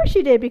 yeah. Of course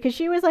she did because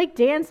she was like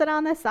dancing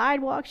on the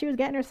sidewalk. She was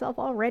getting herself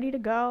all ready to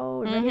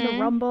go and ready to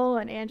rumble.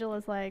 And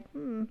Angela's like,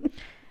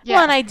 Yeah.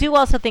 Well, and I do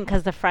also think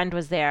because the friend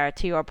was there,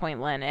 to your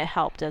point, Lynn, it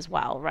helped as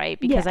well, right?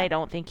 Because Yeah. I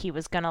don't think he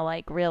was going to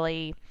like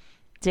really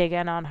dig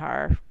in on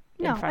her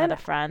No, in front of and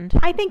the friend.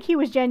 I think he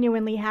was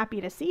genuinely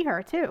happy to see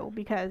her too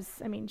because,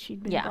 I mean,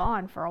 she'd been Yeah.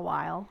 gone for a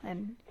while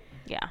and,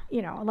 Yeah.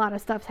 a lot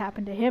of stuff's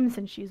happened to him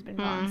since she's been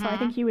gone. So I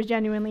think he was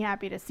genuinely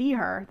happy to see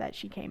her that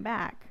she came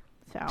back.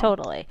 So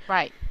Totally.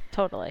 Right.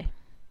 Totally.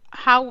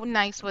 How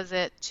nice was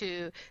it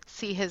to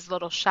see his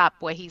little shop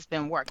where he's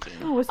been working?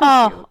 Oh, it was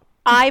so cute.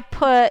 I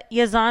put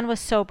Yazan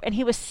was and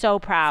he was so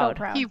proud,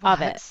 proud. He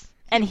of it. was.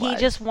 And he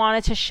just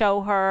wanted to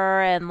show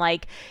her and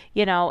like,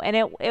 and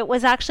it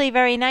was actually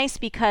very nice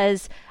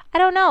because I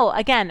don't know,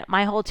 again,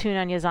 my whole tune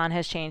on Yazan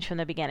has changed from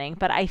the beginning,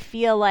 but I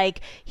feel like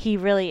he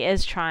really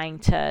is trying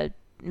to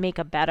make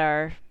a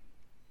better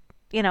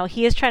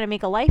he is trying to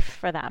make a life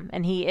for them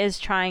and he is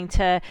trying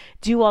to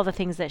do all the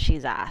things that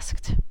she's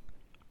asked.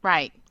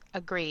 Right.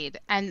 Agreed.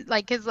 And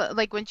like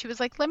when she was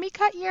like, "Let me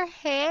cut your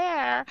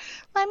hair.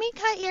 Let me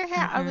cut your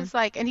hair." I was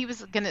like, and he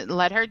was gonna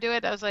let her do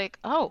it. I was like,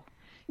 "Oh,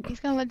 he's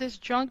gonna let this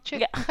drunk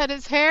chick cut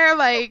his hair?"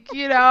 Like,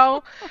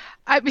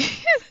 I mean,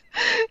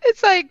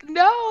 it's like,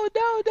 no,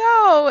 no,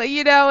 no.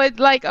 It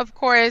like, of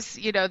course,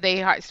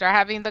 they start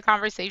having the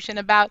conversation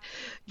about,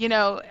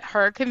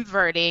 her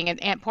converting,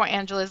 and poor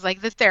Angela's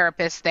like the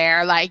therapist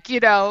there, like,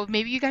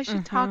 maybe you guys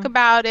should talk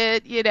about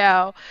it,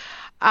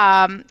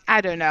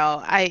 I don't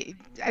know.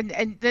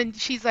 And then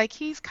she's like,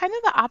 he's kind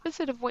of the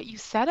opposite of what you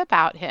said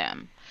about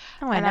him.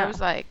 Oh, I And know. I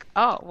was like,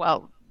 oh,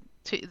 well,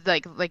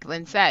 like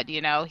Lynn said,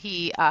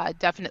 he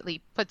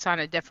definitely puts on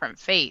a different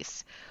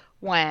face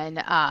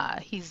when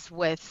he's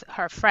with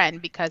her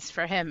friend because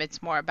for him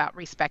it's more about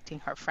respecting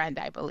her friend,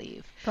 I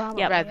believe,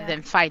 Probably, rather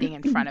than fighting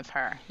in front of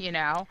her,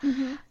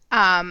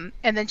 And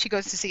then she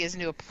goes to see his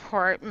new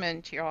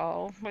apartment,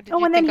 y'all. What did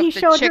you and then think he of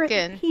the showed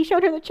chicken? He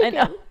showed her the chicken.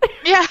 know.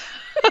 Yeah.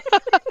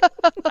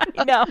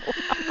 I know.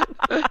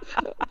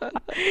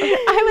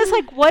 I was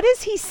like, what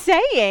is he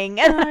saying?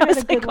 And I I had was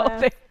a good like, oh,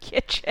 laugh. the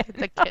kitchen.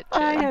 The kitchen.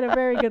 I had a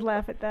very good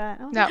laugh at that.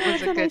 I was That like, oh,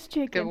 was that's a nice good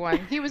chicken.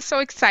 one. He was so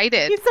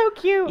excited. He's so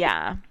cute.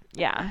 Yeah.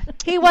 Yeah.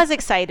 He was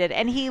excited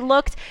and he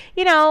looked,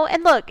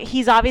 and look,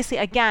 he's obviously,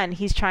 again,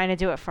 he's trying to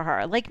do it for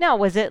her. Like, no,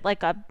 was it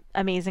like a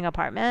amazing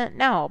apartment?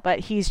 No, but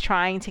he's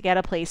trying to get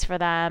a place for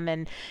them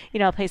and,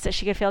 a place that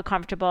she could feel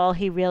comfortable.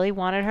 He really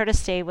wanted her to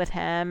stay with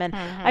him. And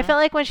I felt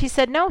like when she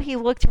said no, he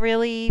looked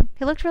really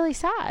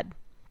sad.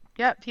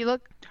 Yep, he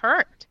looked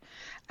hurt.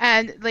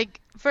 And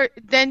like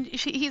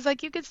he's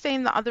like, you could stay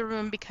in the other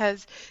room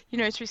because,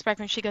 it's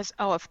respectful. And she goes,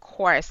 oh, of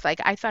course. Like,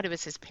 I thought it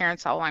was his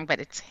parents all along, but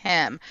it's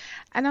him.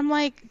 And I'm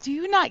like, do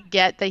you not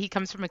get that he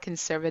comes from a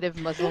conservative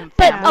Muslim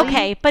But family?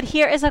 okay, but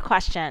here is a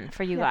question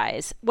for you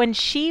guys. When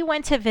she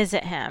went to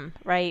visit him,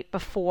 right,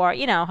 before,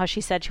 how she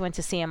said she went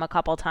to see him a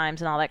couple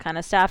times and all that kind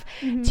of stuff,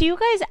 do you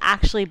guys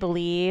actually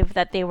believe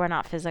that they were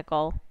not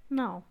physical?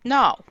 No.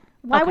 No.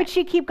 Why would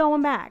she keep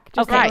going back?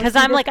 Just Okay, to because see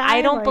I'm this like, guy?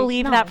 I don't Like,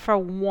 believe no. that for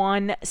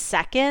 1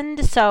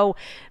 second. So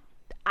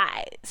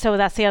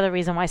that's the other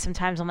reason why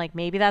sometimes I'm like,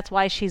 maybe that's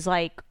why she's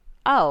like,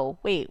 oh,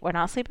 wait, we're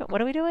not sleeping.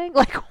 What are we doing?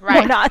 Like, we're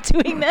Right. not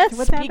doing this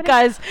What's happening?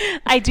 because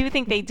I do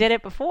think they did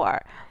it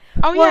before.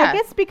 Oh, Well, yeah. I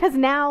guess because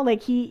now,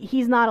 like,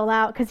 he's not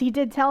allowed, because he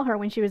did tell her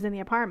when she was in the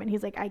apartment,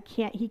 he's like,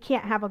 he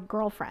can't have a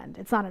girlfriend.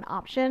 It's not an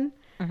option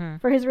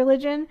for his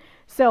religion.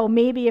 So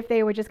maybe if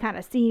they were just kind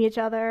of seeing each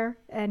other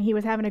and he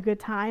was having a good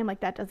time, like,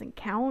 that doesn't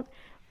count.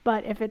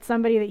 But if it's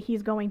somebody that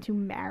he's going to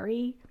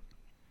marry,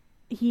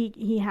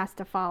 he has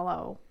to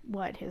follow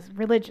what his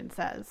religion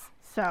says.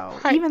 So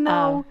Right. even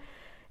though,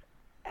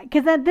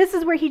 because then this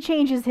is where he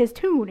changes his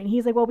tune and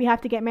he's like, well, we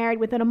have to get married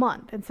within a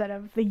month instead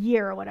of the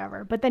year or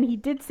whatever. But then he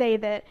did say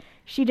that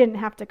she didn't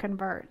have to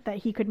convert, that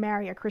he could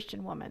marry a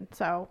Christian woman.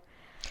 So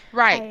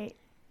Right.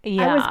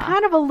 Yeah. I was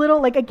kind of a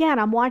little like, again,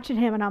 I'm watching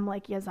him and I'm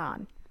like,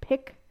 Yazan,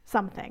 pick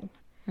something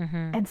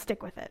and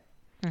stick with it.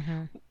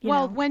 You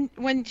Well, know?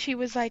 when she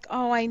was like,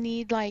 "Oh, I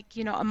need like,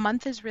 a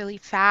month is really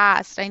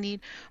fast. I need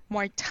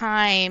more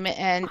time."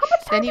 And How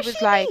much then time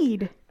does she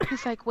need?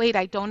 he's like, "Wait,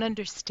 I don't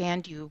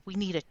understand you. We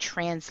need a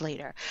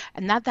translator."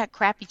 And not that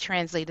crappy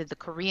translator the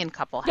Korean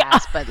couple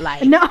has, but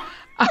like No.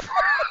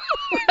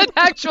 an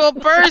actual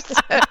person.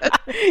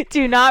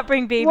 Do not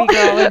bring baby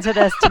girl into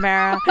this,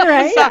 Tamara.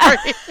 Right?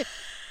 Sorry.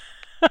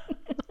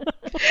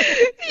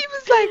 He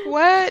was like,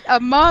 "What? A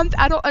month?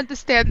 I don't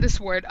understand this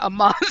word, a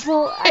month."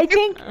 Well, I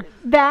think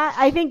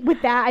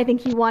with that, I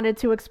think he wanted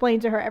to explain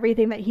to her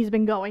everything that he's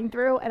been going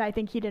through, and I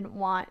think he didn't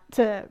want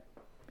to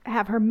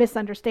have her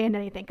misunderstand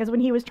anything. Because when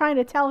he was trying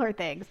to tell her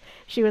things,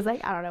 she was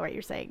like, "I don't know what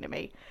you're saying to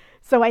me."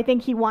 So I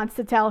think he wants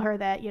to tell her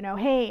that,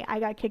 hey, I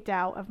got kicked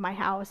out of my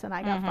house and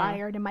I got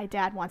fired, and my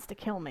dad wants to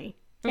kill me.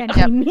 And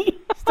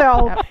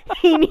Yep.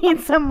 he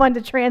needs someone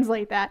to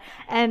translate that.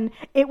 And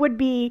it would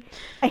be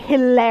a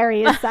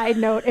hilarious side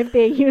note if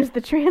they used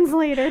the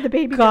translator, the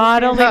baby.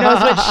 God only knows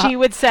what she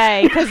would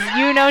say, because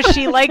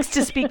she likes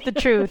to speak the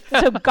truth.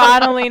 So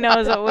God only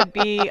knows what would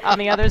be on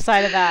the other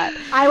side of that.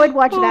 I would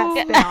watch that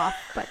spin-off,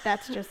 but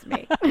that's just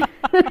me.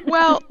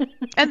 Well,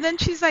 and then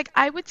she's like,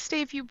 "I would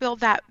stay if you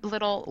build that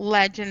little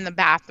ledge in the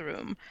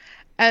bathroom."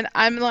 And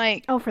I'm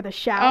like, Oh, for the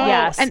shower. "Oh,"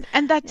 Yes.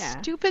 and that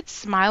Yeah. stupid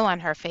smile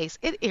on her face,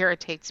 it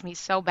irritates me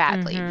so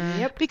badly.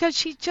 Yep.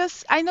 Because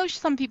I know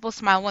some people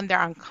smile when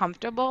they're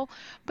uncomfortable,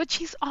 but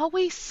she's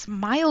always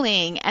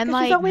smiling and 'Cause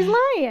like, she's always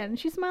lying.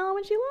 She's smiling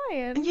when she's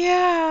lying.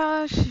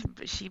 yeah,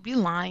 she be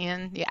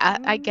lying. Yeah,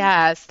 I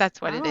guess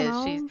that's what I it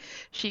don't is. know.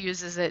 She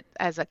uses it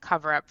as a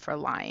cover up for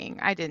lying.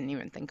 I didn't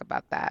even think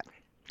about that.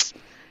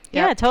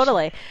 Yeah, Yep.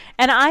 totally.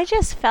 And I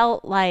just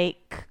felt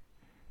like,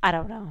 I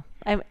don't know.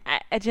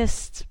 I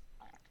just,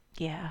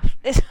 yeah.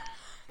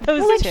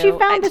 Those Well, like two. she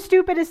found the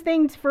stupidest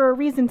things for a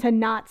reason to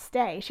not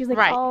stay. She's like,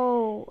 Right.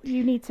 "Oh,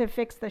 you need to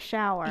fix the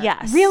shower."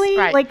 Yes. Really?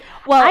 Right. Like,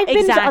 Well, I've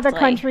been to other exactly.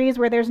 countries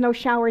where there's no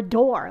shower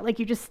door. Like,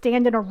 you just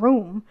stand in a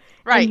room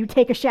Right. and you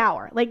take a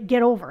shower. Like,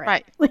 get over it.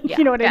 Right. Like, Yeah.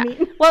 you know what Yeah. I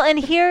mean? Well, and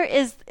here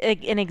is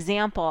an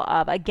example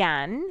of,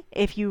 again,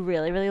 if you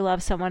really, really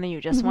love someone and you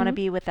just want to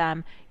be with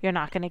them, you're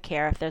not going to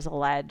care if there's a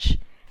ledge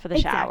for the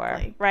shower,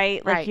 Exactly.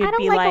 right? Like Right. you'd I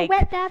don't be like a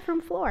wet bathroom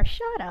floor.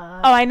 Shut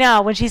up. oh, I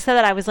know. When she said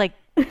that, I was like,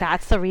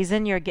 that's the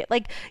reason you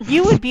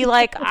would be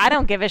like, I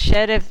don't give a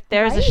shit if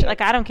there's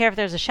Right. I don't care if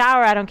there's a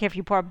shower. I don't care if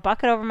you pour a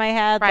bucket over my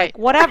head, Right. like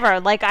whatever.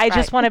 Like, I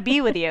just Right. want to be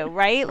with you,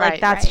 right? Like,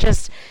 Right. that's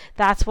Right.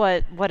 that's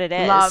what it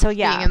is. Love, So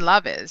yeah, being in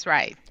love is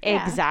right.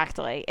 Yeah.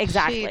 exactly. She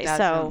doesn't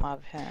So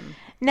love him.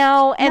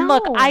 no, and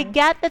look, I No.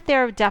 get that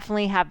they're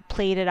definitely have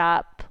played it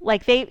up.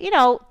 Like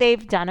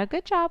they've done a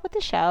good job with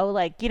the show.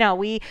 Like,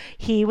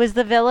 he was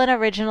the villain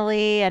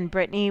originally and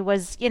Brittany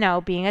was,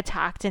 being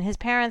attacked in his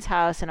parents'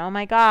 house and oh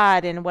my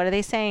God, and what are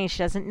they saying? She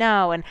doesn't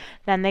know. And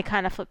then they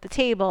kind of flip the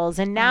tables.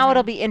 And now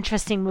it'll be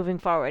interesting moving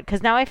forward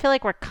because now I feel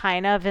like we're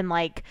kind of in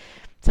like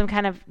some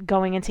kind of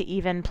going into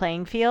even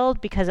playing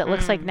field because it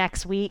looks like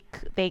next week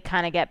they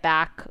kind of get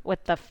back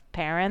with the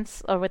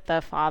parents or with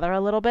the father a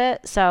little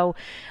bit. So,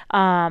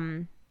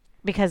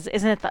 because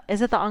is it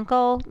the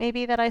uncle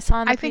maybe that I saw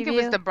in the I think it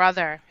was preview? the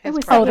brother. It His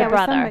was brother. the yeah, it was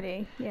brother.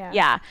 somebody. Yeah.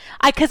 Yeah,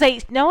 because I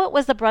know it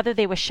was the brother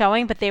they were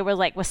showing, but they were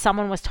like,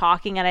 someone was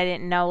talking and I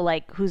didn't know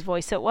like whose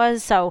voice it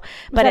was. So, Was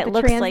but that it the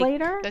looks like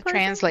translator The person?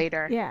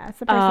 translator. Yeah, it's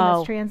the person Oh.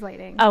 that's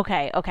translating.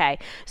 Okay.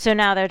 So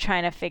now they're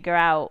trying to figure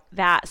out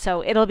that.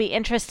 So it'll be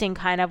interesting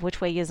kind of which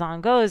way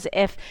Yazan goes.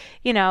 If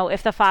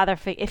the father,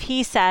 if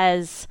he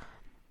says,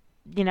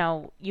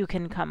 you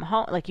can come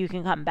home, like you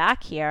can come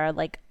back here,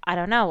 like, I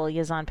don't know, will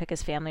Yazan pick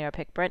his family or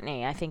pick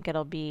Brittany? I think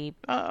it'll be,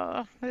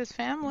 His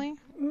family.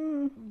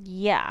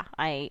 yeah,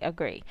 I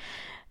agree.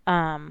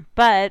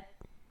 But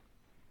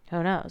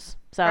who knows?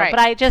 So, Right. but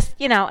I just,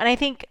 and I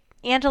think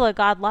Angela,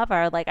 God love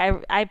her, like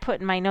I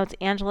put in my notes,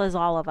 Angela's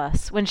all of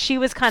us. When she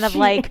was kind of She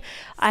like, is.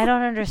 I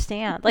don't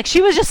understand. Like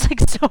she was just like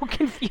so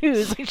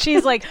confused. Like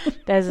she's like,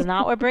 this is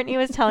not what Brittany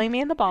was telling me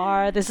in the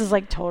bar. This is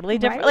like totally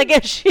different. Right.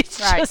 Like she's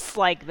Right. just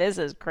like, this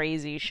is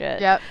crazy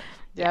shit. Yep.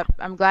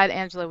 I'm glad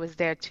Angela was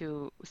there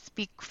to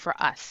speak for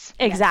us.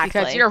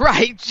 Exactly. Because you're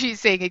right. She's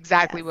saying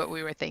exactly what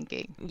we were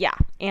thinking. Yeah,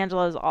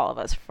 Angela's all of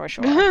us for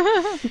sure.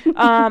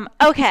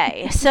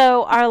 Okay,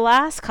 so our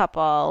last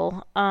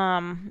couple,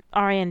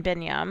 Ari and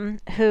Binyam,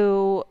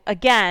 who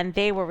again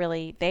they were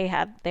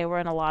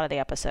in a lot of the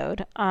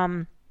episode.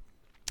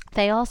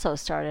 They also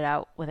started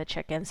out with a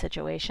chicken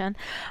situation.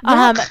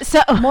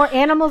 So More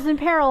animals in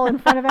peril in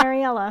front of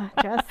Ariella.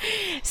 Just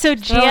So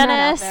throwing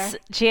that out there.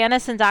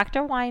 Janice and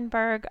Dr.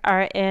 Weinberg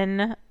are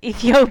in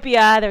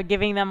Ethiopia. They're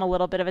giving them a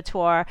little bit of a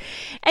tour.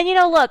 And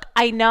look,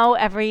 I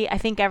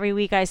think every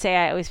week I say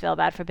I always feel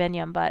bad for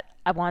Binyam, but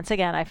once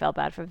again, I felt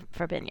bad for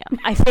Binyam.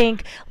 I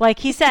think, like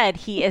he said,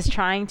 he is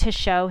trying to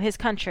show his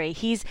country.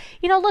 He's,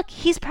 look,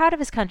 he's proud of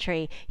his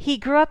country. He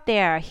grew up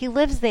there. He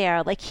lives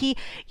there. Like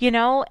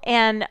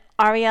and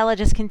Ariella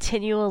just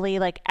continually,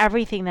 like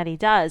everything that he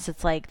does,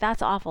 it's like,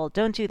 that's awful.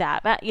 Don't do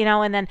that. But,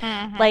 and then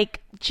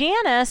like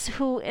Janice,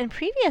 who in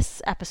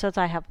previous episodes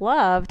I have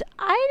loved,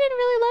 I didn't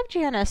really love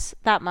Janice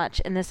that much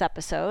in this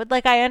episode.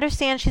 Like, I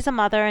understand she's a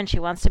mother and she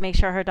wants to make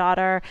sure her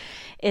daughter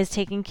is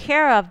taken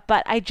care of,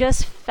 but I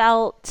just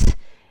felt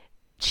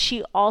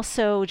she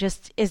also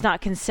just is not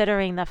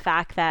considering the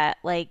fact that,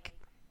 like,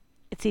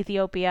 it's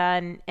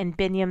Ethiopia and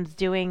Binyam's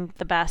doing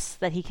the best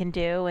that he can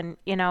do, and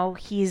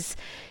he's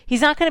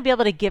not going to be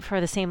able to give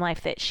her the same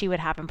life that she would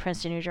have in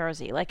Princeton, New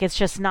Jersey. Like, it's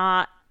just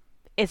not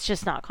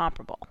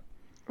comparable.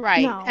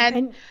 Right. No,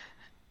 And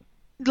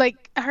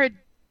like, her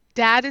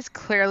dad is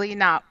clearly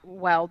not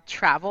well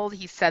traveled.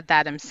 He said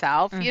that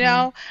himself,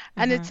 and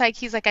it's like,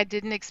 he's like, I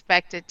didn't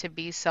expect it to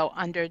be so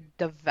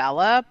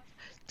underdeveloped.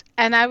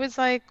 And I was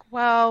like,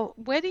 well,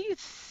 where did you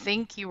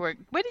think you were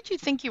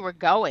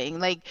going?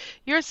 Like,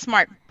 you're a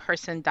smart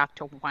person,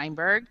 Dr.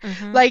 Weinberg.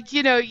 Like,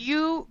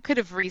 you could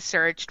have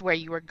researched where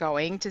you were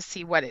going to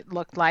see what it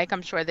looked like.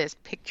 I'm sure there's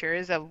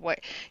pictures of what,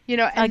 and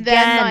Again,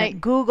 then,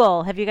 like,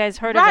 Google. Have you guys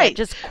heard of it?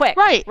 Just quick.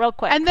 Right. Real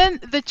quick. And then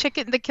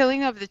the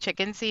killing of the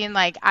chicken scene,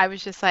 like, I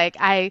was just like,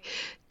 I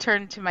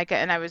turned to Micah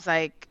and I was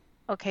like,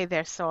 okay,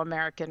 they're so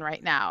American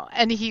right now.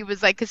 And he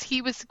was like, because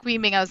he was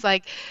screaming, I was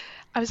like,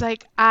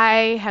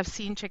 I have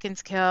seen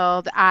chickens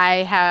killed. I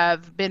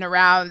have been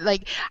around.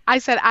 Like, I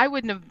said, I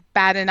wouldn't have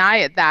bat an eye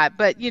at that.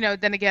 But,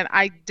 then again,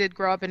 I did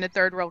grow up in a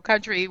third world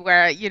country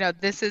where,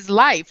 this is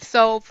life.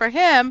 So for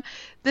him,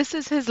 this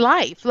is his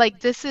life. Like,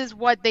 this is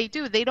what they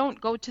do. They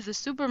don't go to the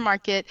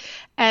supermarket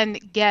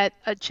and get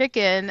a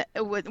chicken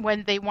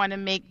when they want to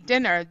make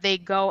dinner. They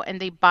go and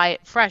they buy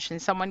it fresh and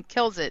someone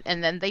kills it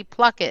and then they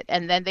pluck it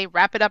and then they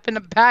wrap it up in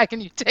a bag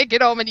and you take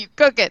it home and you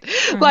cook it.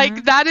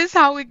 Like, that is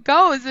how it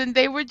goes. And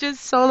they were just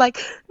so like,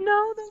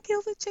 no, don't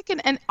kill the chicken.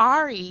 And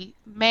Ari,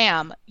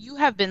 ma'am, you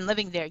have been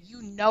living there.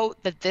 You know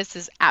that this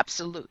is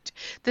absolute.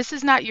 This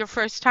is not your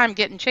first time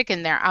getting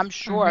chicken there. I'm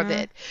sure of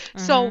it.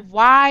 So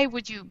why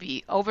would you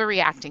be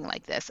overreacting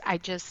like this? I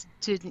just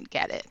didn't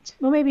get it.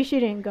 Well, maybe she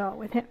didn't go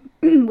with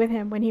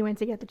him when he went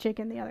to get the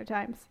chicken the other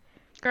times.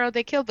 Girl,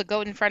 they killed the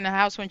goat in front of the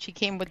house when she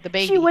came with the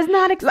baby. She was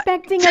not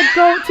expecting a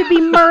goat to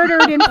be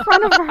murdered in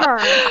front of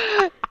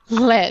her.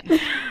 Len.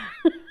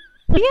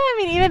 Yeah, I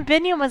mean, even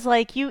Binyam was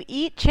like, you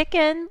eat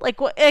chicken. Like,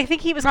 I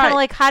think he was kind of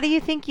like, how do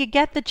you think you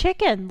get the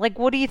chicken? Like,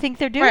 what do you think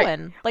they're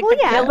doing? Like, well,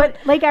 yeah, but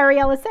like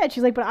Ariella said,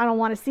 she's like, but I don't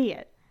want to see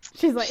it.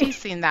 She's like, she's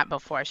seen that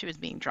before. She was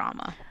being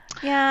drama.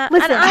 Yeah.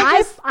 Listen,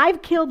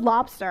 I've killed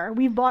lobster.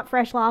 We've bought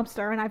fresh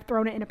lobster, and I've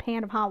thrown it in a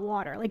pan of hot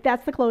water. Like,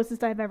 that's the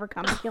closest I've ever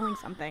come to killing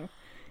something.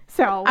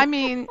 So, I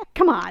mean,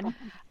 come on.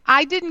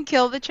 I didn't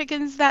kill the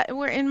chickens that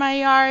were in my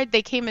yard.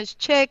 They came as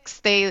chicks.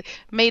 They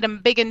made them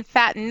big and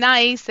fat and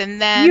nice, and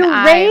then you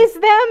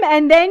raised them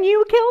and then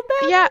you killed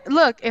them. Yeah,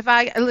 look,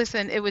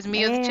 listen, it was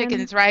me with the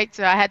chickens, right?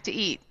 So I had to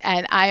eat,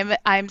 and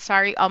I'm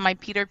sorry, all my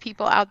Peter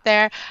people out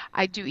there.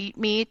 I do eat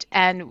meat,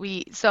 and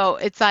so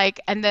it's like,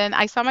 and then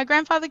I saw my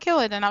grandfather kill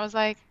it, and I was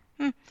like,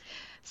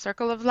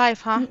 circle of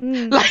life, huh?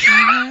 Like,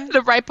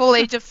 the ripe old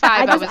age of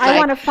 5. I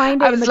want to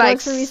find it in the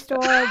grocery store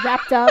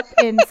wrapped up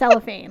in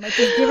cellophane. Like,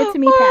 just give it to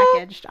me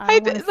packaged. I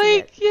want to see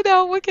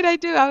it. What could I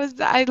do?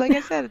 Like I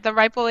said, at the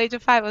ripe old age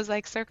of 5, I was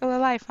like, circle of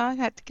life, huh? I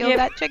had to kill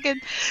that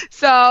chicken.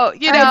 So,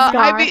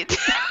 I mean,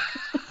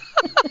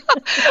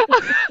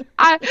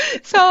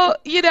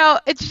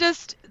 it's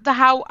just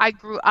how I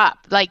grew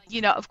up. Like,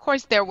 of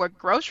course there were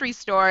grocery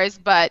stores,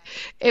 but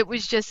it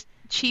was just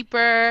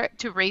cheaper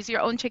to raise your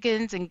own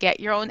chickens and get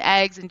your own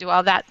eggs and do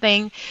all that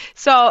thing.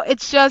 So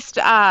it's just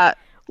well,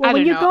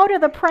 when you go to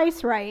the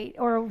Price Right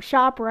or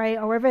Shop Right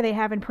or wherever they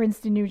have in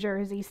Princeton, New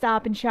Jersey,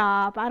 Stop and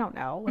Shop, I don't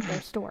know what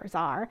their stores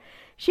are.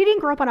 She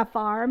didn't grow up on a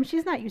farm.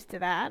 She's not used to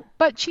that.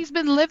 But she's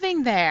been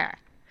living there.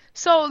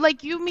 So,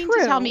 like, you mean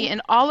to tell me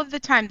in all of the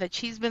time that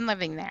she's been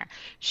living there,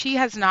 she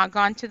has not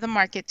gone to the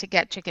market to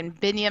get chicken.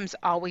 Binyam's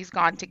always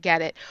gone to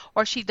get it.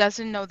 Or she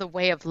doesn't know the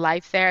way of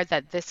life there,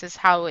 that this is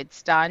how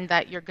it's done,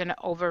 that you're going to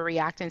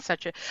overreact in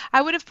such a...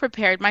 I would have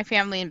prepared my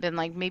family and been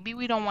like, maybe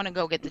we don't want to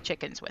go get the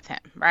chickens with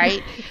him,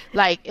 right?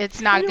 Like, it's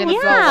not going to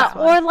go well.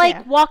 Or,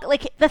 like, walk...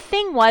 Like, the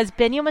thing was,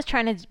 Binyam was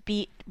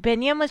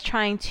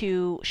trying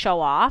to show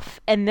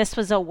off, and this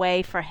was a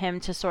way for him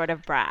to sort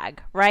of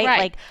brag, right?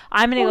 Like,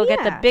 I'm going to go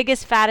get the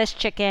biggest, fattest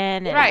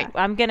chicken, and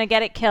I'm going to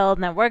get it killed,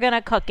 and then we're going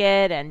to cook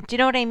it, and do you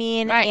know what I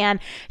mean? Right. And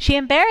she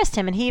embarrassed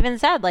him, and he even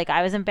said, like,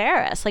 I was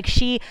embarrassed. Like,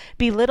 she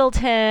belittled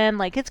him,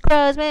 like, it's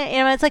gross,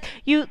 man. It's like,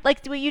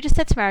 like what you just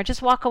said, Tamara,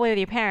 just walk away with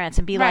your parents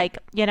and be like,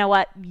 you know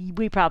what,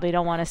 we probably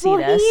don't want to see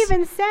this. Well, he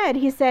even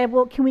said,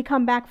 well, can we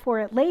come back for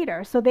it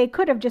later? So they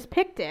could have just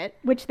picked it,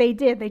 which they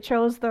did. They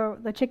chose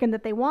the chicken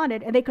that they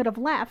wanted, and they could have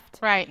left.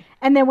 Right.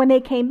 And then when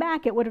they came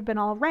back, it would have been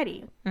all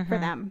ready for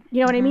them. You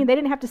know what I mean? They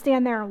didn't have to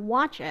stand there and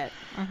watch it.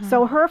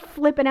 So her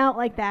flipping out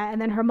like that,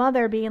 and then her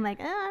mother being like,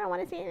 oh, I don't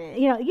want to see it.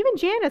 Even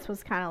Janice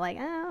was kind of like,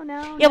 oh,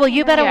 no. Yeah, well,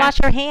 you better wash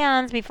your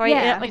hands before you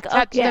like,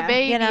 touch the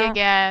baby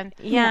again.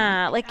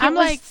 Yeah. Like, I'm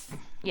like,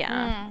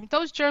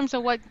 those germs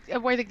are where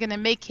they're going to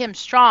make him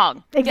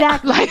strong.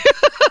 Exactly.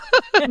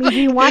 I mean, do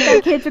you want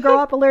that kid to grow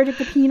up allergic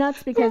to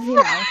peanuts? Because,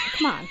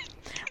 come on.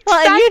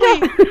 Well,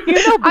 and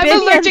I'm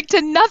Biniam, allergic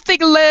to nothing,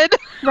 Lynn.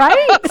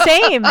 Right?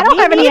 same. I don't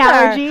Me have any neither.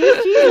 allergies.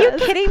 Are you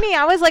Jesus. kidding me?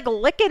 I was like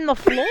licking the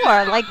floor.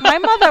 Like my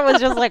mother was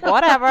just like,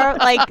 whatever.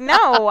 Like,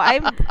 no,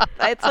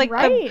 it's like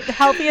Right. the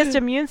healthiest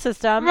immune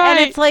system. And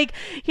Right. it's like,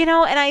 and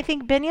I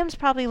think Biniam's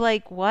probably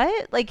like,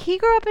 what? Like he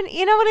grew up in,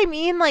 you know what I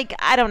mean? Like,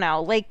 I don't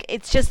know. Like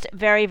it's just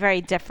very,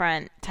 very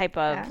different type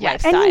of Yeah.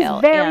 lifestyle. And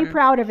he's very And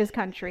proud of his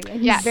country. And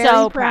he's Yes. very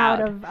So proud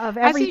proud. of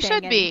As everything. he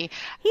should and be.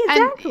 He And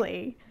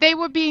exactly. They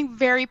were being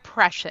very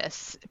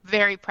precious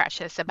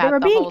about were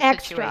the being whole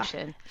extra.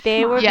 situation.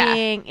 They were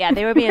Yeah.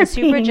 they were being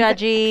super Being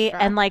judgy.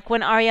 extra. And like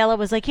when Ariella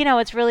was like,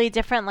 it's really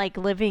different like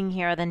living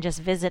here than just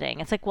visiting.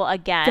 It's like, well,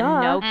 again,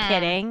 Duh. no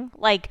kidding.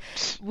 Like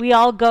we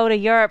all go to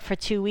Europe for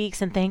 2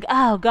 weeks and think,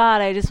 oh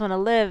God, I just want to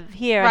live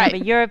here and have a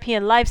Right.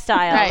 European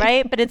lifestyle, Right.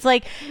 right? But it's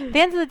like at the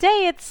end of the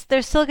day,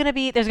 there's gonna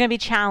be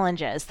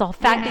challenges. The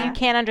fact that Yeah. you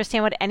can't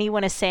understand what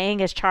anyone is saying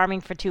is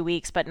charming for 2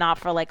 weeks, but not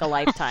for like a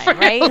lifetime,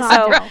 right? God,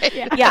 So no.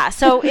 Yeah. yeah,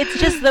 so it's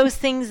just those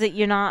things that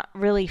you're not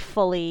really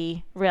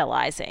fully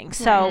realizing.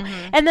 So,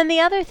 and then the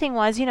other thing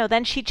was,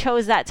 then she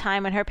chose that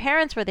time when her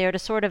parents were there to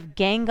sort of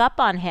gang up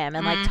on him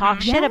and like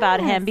talk shit about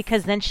him Yes.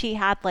 because then she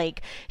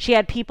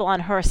had people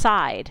on her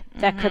side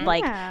that could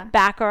like Yeah.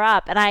 back her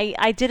up. And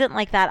I didn't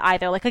like that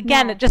either. Like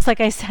again, No. just like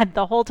I said,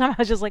 the whole time I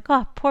was just like,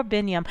 oh, poor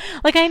Binyam.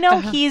 Like I know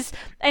he's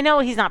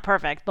not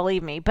perfect,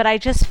 believe me, but I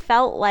just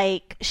felt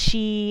like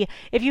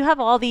if you have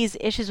all these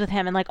issues with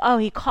him and like, oh,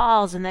 he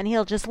calls and then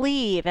he'll just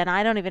leave and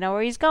I don't even know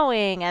where he's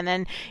going. And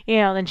then,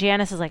 then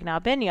Janice is like, now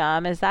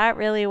Binyam, is that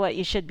really what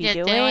you should be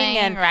You're doing?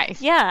 And right.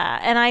 yeah.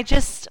 And I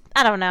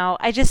don't know.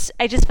 I just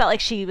felt like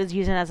she was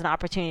using it as an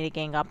opportunity to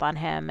gang up on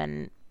him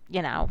and,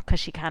 because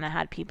she kind of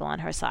had people on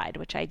her side,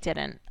 which I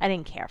didn't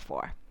care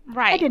for.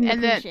 Right. I didn't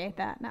and appreciate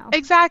that, no.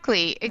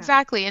 Exactly.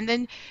 And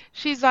then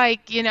she's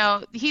like,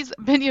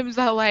 Binyam's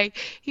all like,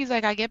 he's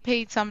like, I get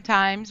paid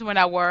sometimes when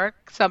I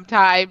work,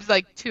 sometimes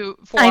like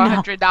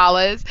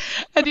 $400.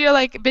 And you're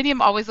like,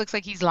 Binyam always looks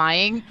like he's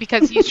lying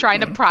because he's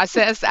trying to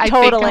process, I think,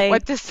 Totally.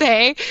 what to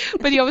say.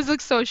 But he always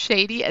looks so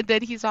shady. And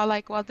then he's all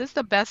like, well, this is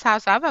the best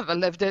house I've ever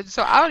lived in.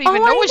 So I don't even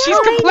know what she's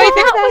complaining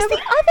That about. was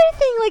the other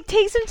thing. Like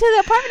takes him to the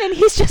apartment, and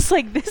he's just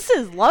like, "This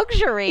is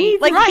luxury." He's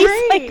He's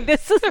right. like,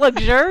 "This is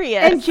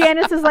luxurious." And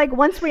Janice is like,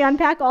 once we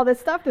unpack all this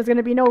stuff, there's going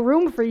to be no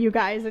room for you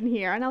guys in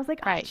here. And I was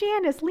like, Right.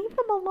 Janice, leave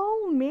them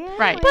alone, man.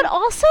 Right. Like, But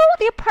also,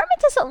 the apartment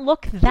doesn't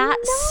look that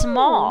no,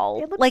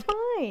 small. It looks Like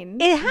fine.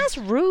 it has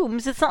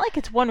rooms. It's not like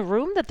it's one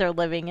room that they're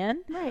living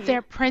in. right.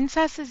 They're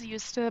princesses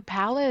used to the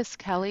palace,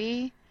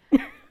 Kelly.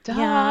 Duh.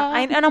 Yeah,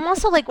 and I'm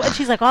also like,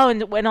 she's like, oh,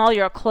 and when all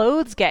your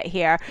clothes get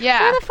here, Yeah.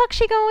 where the fuck's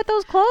she going with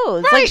those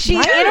clothes? Right, Like she,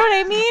 right. you know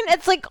what I mean?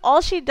 It's like all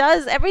she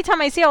does every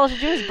time I see her, all she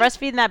do is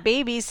breastfeeding that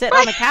baby sitting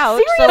on the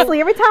couch. Seriously,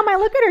 every time I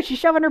look at her, she's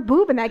shoving her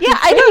boob in that Yeah, kid's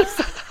I know.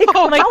 face. Like,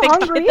 I'm like, how the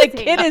hungry kid, is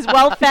he? is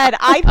well fed.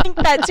 I think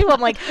that too. I'm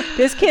like,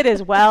 this kid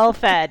is well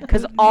fed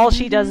because all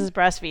she does is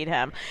breastfeed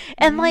him.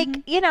 And like,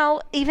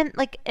 even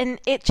like, and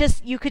it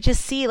just, you could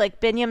just see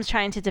like Binyam's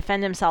trying to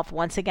defend himself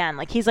once again.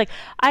 Like he's like,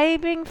 I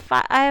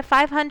have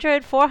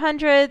 500,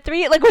 400,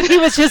 3, like when he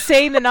was just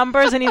saying the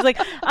numbers and he's like,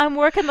 I'm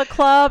working the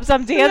clubs,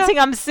 I'm dancing,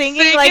 I'm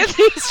singing. Like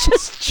he's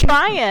just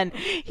trying.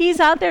 He's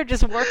out there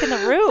just working the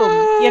room,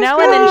 and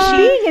then She's she,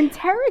 being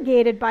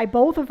interrogated by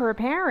both of her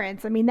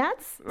parents. I mean,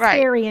 that's Right.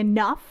 scary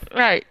enough.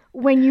 Right.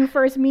 When you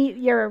first meet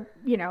your,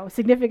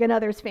 significant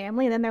other's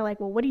family, and then they're like,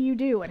 well, what do you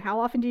do? And how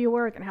often do you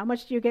work? And how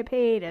much do you get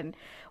paid? And,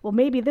 well,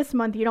 maybe this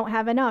month you don't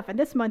have enough. And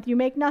this month you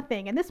make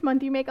nothing. And this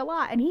month you make a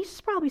lot. And he's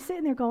just probably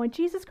sitting there going,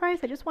 Jesus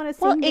Christ, I just want to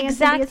sing, Well, dance, and be a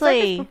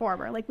exactly. circus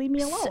performer. Like, leave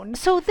me alone.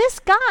 So this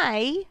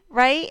guy,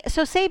 right?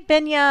 So say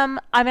Binyam,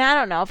 I mean, I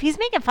don't know if he's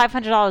making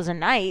 $500 a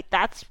night.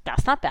 That's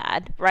not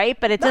bad, right?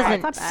 But it No, it's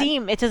doesn't not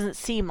bad.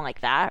 seem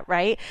like that,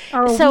 right?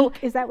 Or a So week.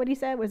 Is that what he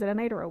said? Was it a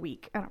night or a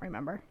week? I don't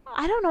remember.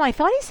 I don't know. I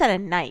thought he said a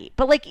night,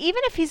 but like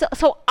even if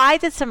so I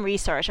did some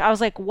research. I was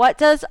like, what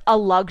does a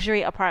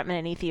luxury apartment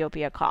in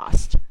Ethiopia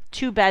cost?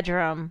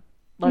 2-bedroom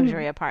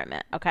luxury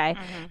apartment. Okay.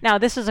 Now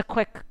this is a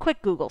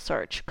quick Google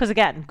search because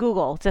again,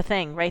 Google, it's a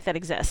thing, right? That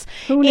exists.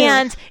 Who knew?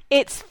 And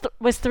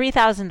was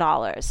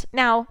 $3,000.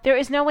 Now there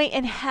is no way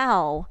in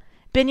hell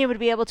Binya would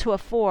be able to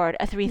afford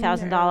a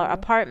 $3,000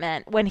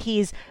 apartment when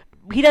he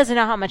doesn't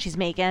know how much he's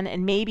making,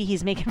 and maybe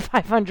he's making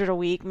 500 a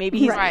week. Maybe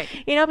he's, Right.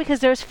 because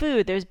there's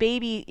food, there's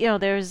baby,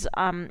 there's,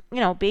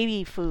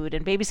 baby food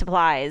and baby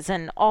supplies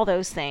and all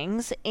those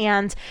things.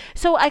 And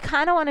so I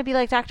kind of want to be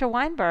like Dr.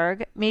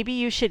 Weinberg. Maybe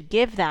you should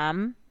pay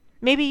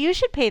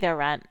their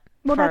rent.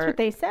 Well, that's what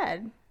they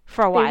said.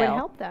 for a while. They would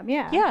help them,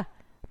 yeah. Yeah.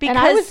 Because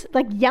And I was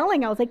like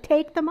yelling. I was like,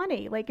 take the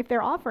money. Like, if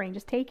they're offering,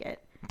 just take it.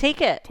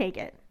 take it.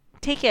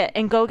 Take it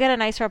and go get a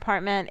nicer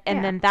apartment, and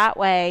Yeah. then that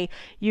way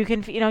you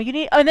can, you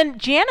need. And then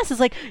Janice is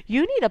like,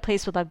 "You need a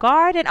place with a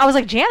garden." I was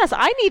like, "Janice,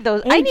 I need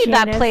those. I Hey, need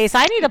that Janice. place.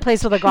 I need a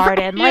place with a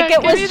garden." Yeah, Like it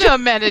give was me the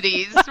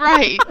amenities,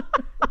 right?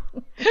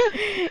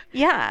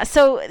 Yeah,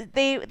 so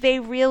they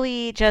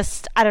really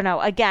just, I don't know,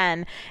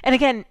 again,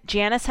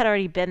 Janice had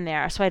already been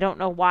there, so I don't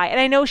know why. And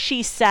I know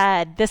she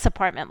said this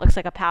apartment looks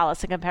like a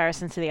palace in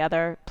comparison to the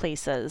other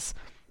places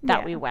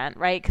that we Yeah. went,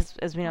 right? Because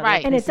as we know, the other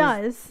Right. And it places,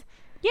 does.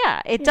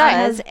 yeah, it You know,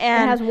 does, it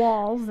and has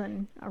walls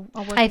and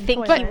a I working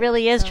think he toilet.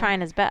 really is So,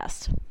 trying his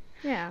best.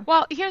 yeah.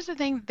 Well, here's the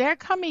thing. They're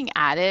coming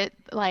at it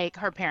like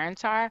her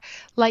parents are.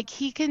 Like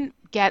he can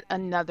get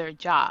another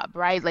job,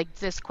 right? Like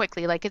this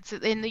quickly. Like it's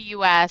in the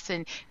US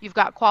and you've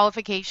got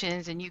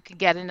qualifications and you can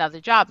get another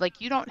job.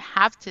 Like you don't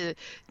have to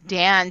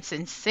dance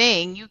and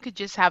sing. You could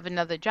just have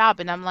another job.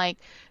 And I'm like,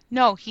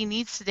 no, he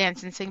needs to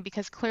dance and sing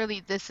because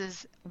clearly this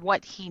is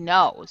what he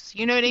knows.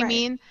 You know what I Right.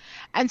 mean?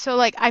 And so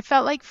like I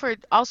felt like for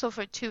also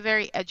for two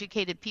very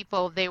educated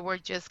people, they were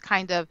just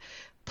kind of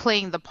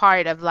playing the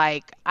part of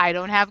like, I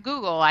don't have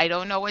Google, I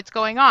don't know what's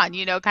going on,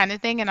 kind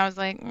of thing. And I was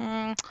like,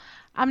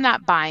 I'm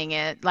not buying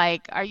it.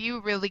 Like, are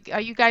you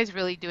guys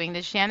really doing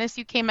this? Janice,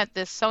 you came at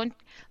this so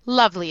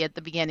lovely at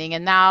the beginning,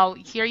 and now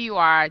here you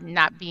are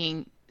not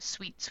being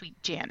sweet,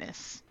 sweet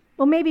Janice.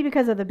 Well, maybe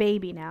because of the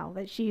baby now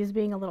that she is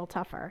being a little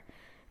tougher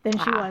than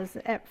she Ah, was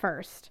at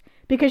first.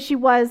 Because she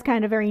was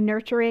kind of very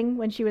nurturing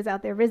when she was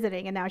out there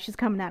visiting, and now she's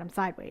coming at him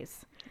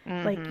sideways.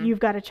 Like mm-hmm. you've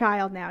got a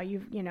child now.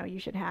 You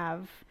should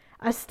have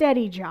a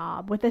steady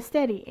job with a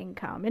steady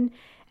income. And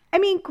I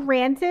mean,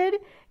 granted,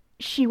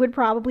 she would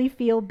probably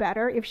feel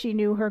better if she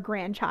knew her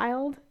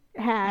grandchild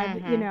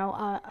had,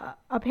 Mm-hmm.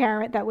 a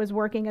parent that was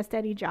working a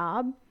steady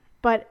job.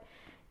 But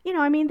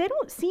I mean, they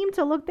don't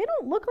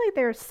look like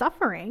they're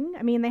suffering.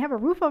 I mean, they have a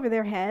roof over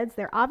their heads.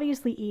 They're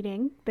obviously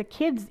eating. The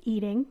kids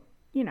eating,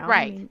 I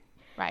Right, mean,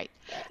 right.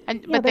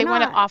 And yeah, but they're they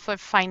want to not. offer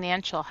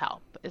financial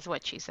help, is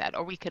what she said,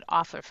 or we could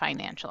offer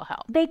financial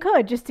help. They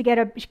could just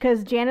to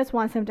because Janice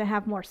wants them to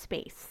have more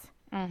space,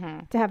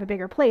 Mm-hmm. to have a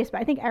bigger place.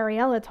 But I think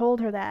Ariella told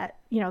her that,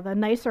 the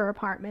nicer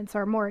apartments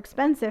are more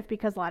expensive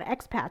because a lot of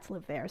expats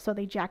live there, so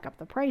they jack up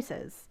the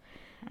prices.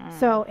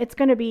 So it's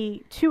going to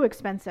be too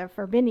expensive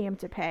for Biniam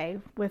to pay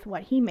with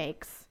what he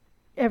makes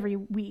every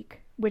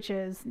week, which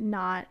is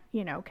not,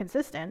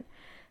 consistent.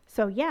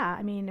 So yeah,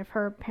 I mean, if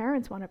her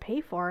parents want to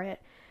pay for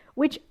it,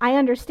 which I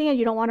understand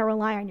you don't want to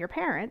rely on your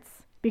parents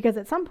because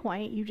at some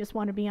point you just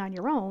want to be on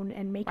your own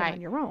and make it on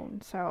Right. your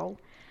own. So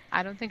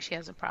I don't think she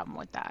has a problem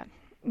with that,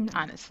 no,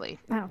 honestly.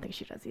 I don't think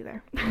she does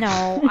either.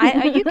 No,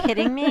 are you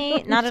kidding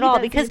me? Not at She all.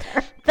 does Because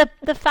either.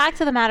 the fact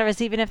of the matter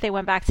is, even if they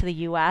went back to the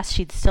U.S.,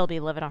 she'd still be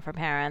living off her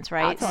parents, Oh,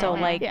 right? So, totally.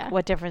 Mm-hmm. like, Yeah.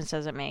 what difference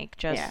does it make?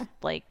 Just Yeah.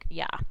 like,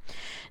 yeah.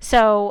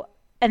 So,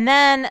 and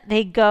then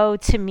they go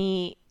to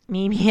meet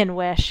Mimi and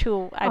Wish,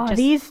 who I've Oh, just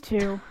these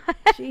two.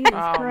 Jesus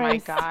Oh my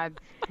Christ. God.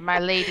 My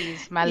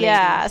ladies, my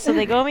yeah. ladies. So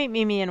they go meet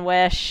Mimi and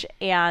Wish,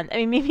 and I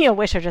mean, Mimi and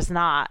Wish are just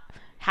not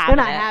They're having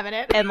not it having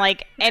it. in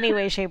like any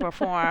way, shape, or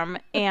form.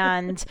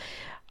 And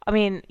I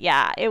mean,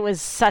 yeah, it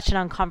was such an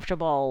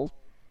uncomfortable.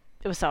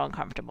 It was so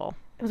uncomfortable.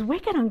 It was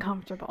wicked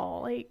uncomfortable.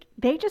 Like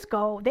they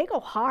go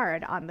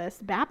hard on this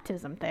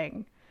baptism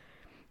thing.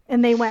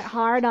 And they went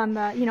hard on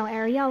the,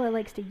 Ariella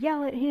likes to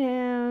yell at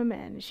him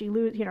and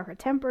her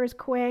temper is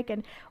quick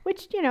and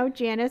which,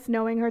 Janice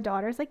knowing her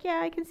daughter is like, yeah,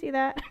 I can see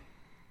that.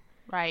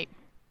 Right.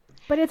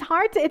 But it's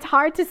hard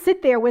to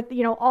sit there with,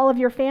 all of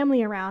your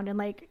family around and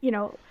like,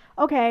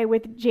 okay,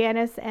 with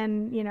Janice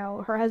and,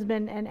 her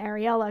husband and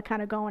Ariella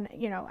kind of going,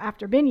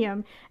 after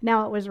Binyam,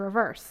 now it was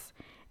reverse.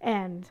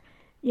 And,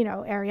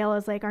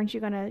 Ariella's like, aren't you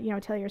going to,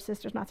 tell your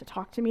sisters not to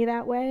talk to me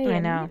that way? I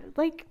And, know.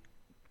 like,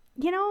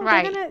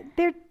 Right.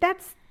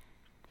 that's,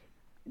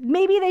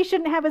 maybe they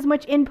shouldn't have as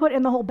much input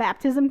in the whole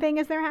baptism thing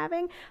as they're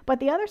having, but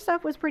the other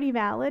stuff was pretty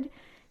valid.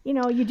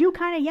 You do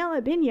kind of yell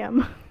at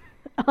Binyam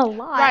a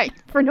lot Right.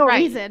 for no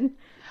Right. reason.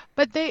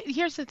 But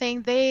here's the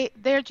thing,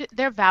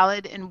 they're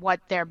valid in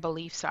what their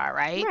beliefs are,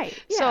 right? Right.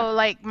 Yeah. So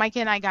like Mike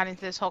and I got into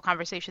this whole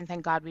conversation,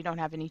 thank God we don't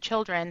have any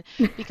children,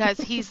 because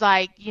he's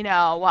like,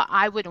 well,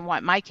 I wouldn't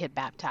want my kid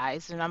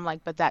baptized. And I'm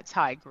like, but that's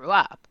how I grew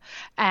up.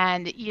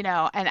 And,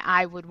 and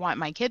I would want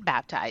my kid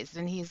baptized.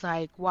 And he's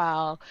like,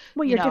 well,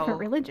 Well, you you're different know,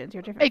 religions,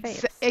 you're different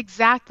faiths.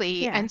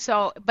 Exactly. Yeah. And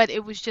so, but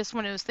it was just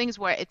one of those things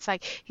where it's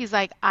like, he's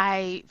like,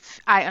 I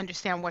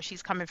understand where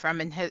she's coming from,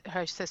 and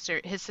his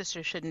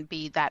sister shouldn't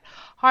be that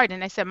hard.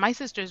 And I said, my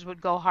sisters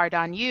would go hard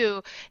on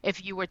you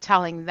if you were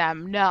telling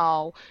them,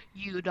 no,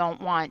 you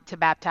don't want to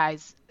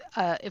baptize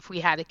if we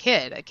had a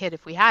kid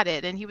if we had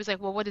it. And he was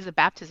like, well, what does a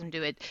baptism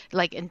do? It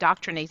like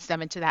indoctrinates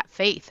them into that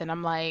faith. And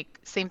I'm like,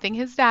 same thing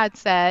his dad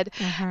said,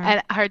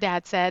 and her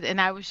dad said. And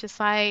I was just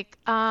like,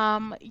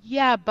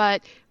 yeah,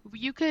 but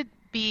you could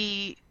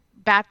be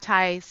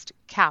baptized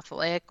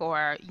Catholic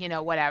or,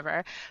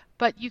 whatever,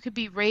 but you could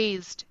be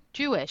raised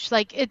Jewish.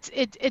 Like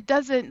it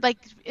doesn't, like,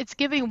 it's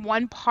giving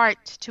one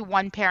part to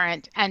one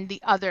parent and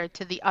the other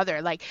to the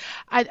other. Like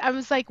I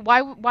was like,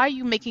 why are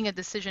you making a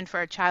decision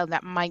for a child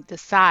that might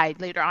decide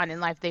later on in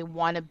life they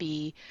want to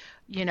be,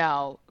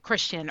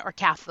 Christian or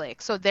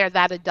Catholic? So they're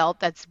that adult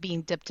that's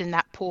being dipped in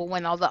that pool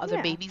when all the other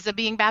Yeah. babies are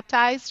being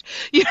baptized,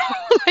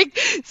 like,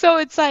 so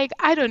it's like,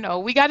 I don't know.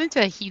 We got into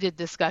a heated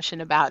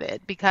discussion about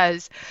it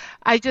because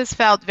I just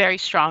felt very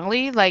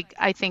strongly, like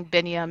I think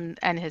Biniam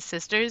and his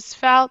sisters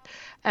felt,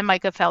 and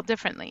Micah felt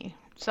differently.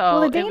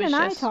 Well, So it Dane was and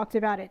I just, talked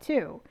about it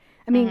too.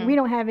 I mean, we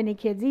don't have any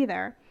kids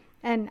either.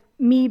 And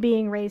me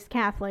being raised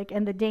Catholic,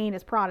 and the Dane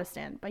is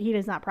Protestant, but he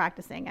is not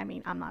practicing. I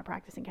mean, I'm not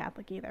practicing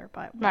Catholic either,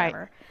 but whatever.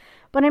 Right.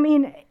 But I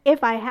mean,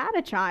 if I had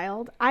a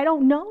child, I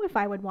don't know if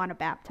I would want to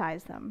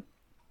baptize them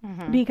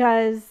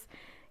because,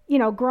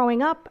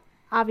 growing up,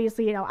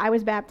 obviously, I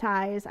was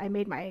baptized. I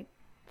made my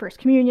first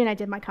communion. I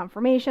did my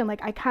confirmation.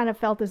 Like, I kind of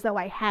felt as though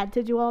I had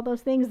to do all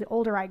those things. The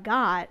older I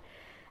got,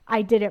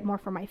 I did it more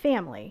for my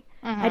family.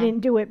 I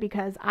didn't do it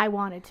because I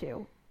wanted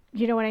to.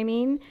 You know what I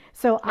mean?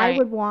 So I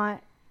would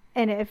want,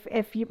 and if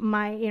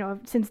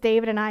since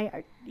David and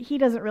I,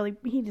 he's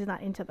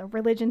not into the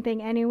religion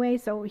thing anyway,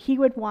 so he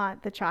would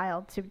want the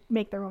child to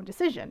make their own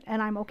decision,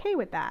 and I'm okay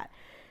with that.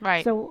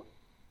 Right. So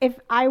if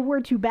I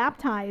were to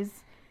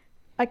baptize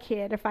a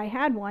kid, if I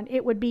had one,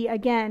 it would be,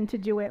 again, to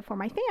do it for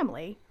my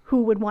family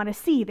who would want to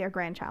see their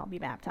grandchild be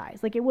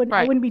baptized. Like, I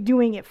wouldn't be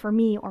doing it for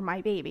me or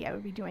my baby. I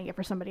would be doing it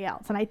for somebody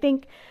else. And I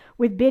think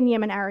with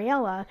Binyam and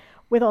Ariella,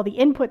 with all the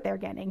input they're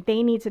getting,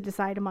 they need to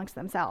decide amongst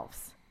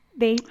themselves.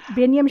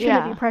 Binyam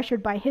shouldn't be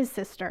pressured by his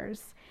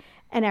sisters,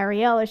 and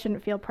Ariella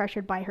shouldn't feel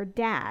pressured by her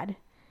dad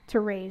to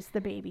raise the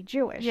baby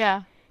Jewish.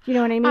 Yeah. You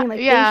know what I mean?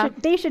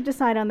 Like, they should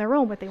decide on their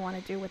own what they want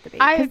to do with the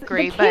baby. I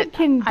agree, the but kid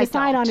can I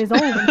decide don't. on his own.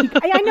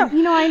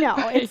 I know.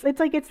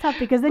 It's tough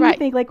because then you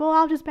think like, well,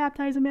 I'll just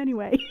baptize him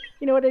anyway.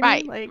 You know what I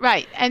mean? Like,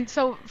 Right. And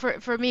so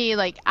for me,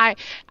 like I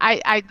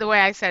the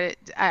way I said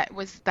it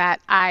was that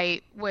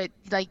I would,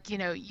 like,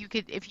 you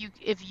could,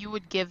 if you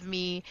would give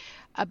me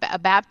a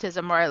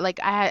baptism, or like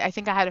I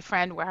think I had a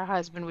friend where her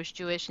husband was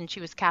Jewish and she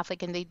was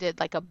Catholic, and they did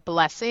like a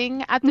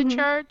blessing at the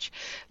church.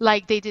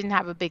 Like, they didn't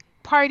have a big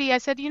party. I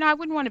said, I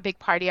wouldn't want a big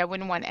party. I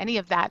wouldn't want any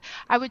of that.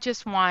 I would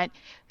just want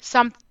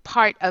some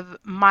part of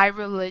my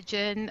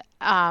religion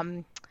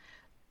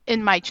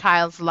in my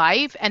child's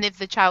life. And if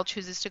the child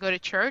chooses to go to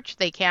church,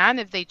 they can.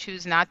 If they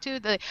choose not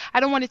to,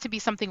 I don't want it to be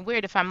something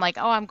weird. If I'm like,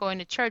 oh, I'm going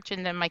to church,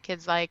 and then my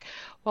kid's like,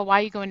 well, why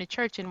are you going to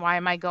church, and why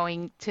am I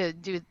going to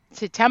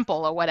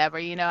temple or whatever?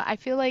 I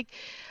feel like,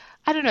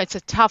 I don't know, it's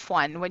a tough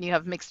one when you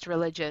have mixed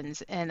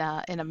religions in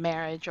a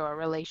marriage or a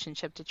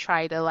relationship to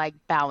try to like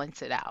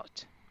balance it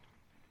out.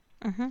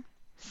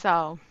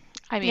 So,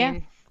 I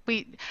mean,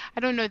 I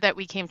don't know that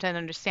we came to an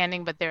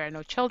understanding, but there are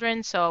no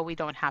children, so we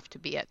don't have to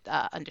be at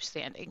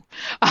understanding.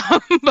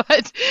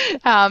 But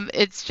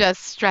it's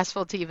just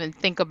stressful to even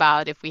think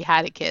about, if we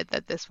had a kid,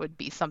 that this would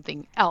be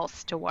something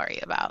else to worry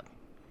about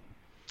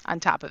on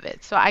top of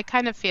it. So I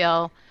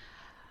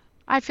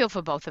feel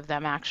for both of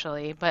them,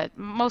 actually, but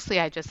mostly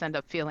I just end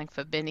up feeling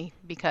for Benny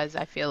because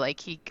I feel like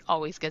he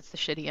always gets the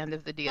shitty end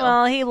of the deal.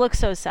 Well, he looks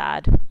so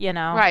sad,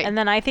 Right. And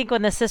then I think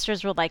when the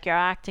sisters were like, you're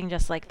acting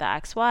just like the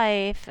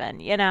ex-wife,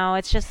 and,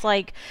 it's just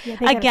like, they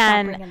gotta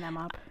stop bringing them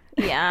up.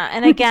 Yeah,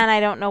 and again, I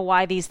don't know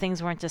why these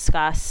things weren't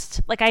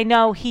discussed. Like, I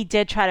know he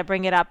did try to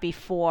bring it up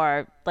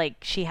before, like,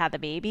 she had the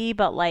baby,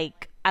 but,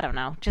 like, I don't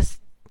know, just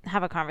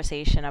have a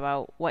conversation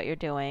about what you're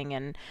doing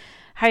and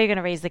how you're going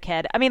to raise the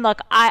kid. I mean, look,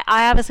 I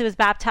obviously was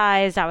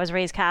baptized. I was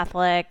raised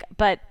Catholic.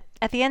 But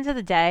at the end of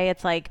the day,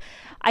 it's like,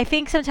 I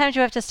think sometimes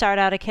you have to start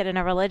out a kid in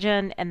a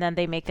religion, and then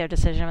they make their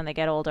decision when they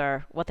get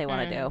older what they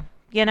want to do,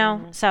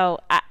 So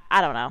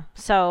I don't know.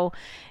 So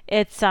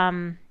it's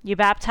you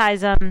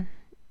baptize them,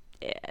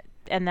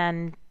 and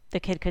then the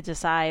kid could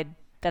decide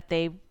that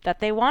they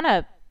want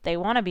to. They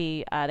want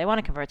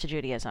to convert to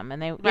Judaism, and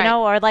they,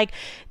 or like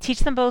teach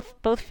them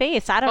both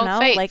faiths. I don't know,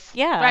 faiths. like,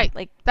 yeah, right.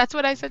 Like, that's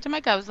what I said to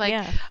Mike. I was like,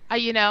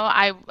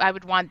 I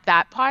would want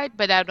that part,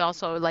 but I'd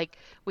also like,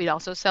 we'd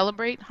also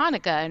celebrate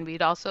Hanukkah, and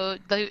we'd also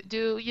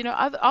do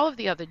all of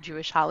the other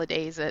Jewish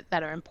holidays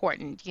that are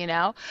important,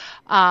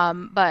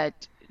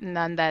 but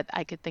none that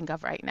I could think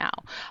of right now.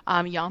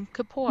 Yom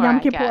Kippur, Yom I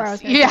Kippur, guess. I was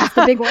gonna say, that's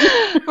the big one.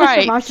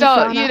 Right. Rosh So,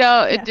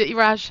 Hashanah.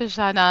 Rosh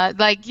Hashanah,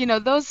 like,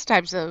 those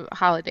types of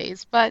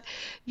holidays. But,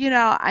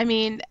 I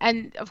mean,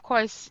 and of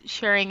course,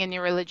 sharing in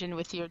your religion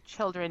with your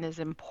children is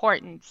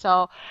important.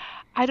 So,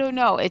 I don't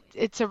know.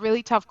 It's a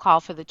really tough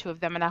call for the two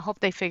of them, and I hope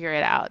they figure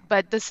it out.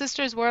 But the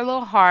sisters were a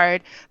little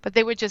hard, but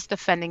they were just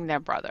defending their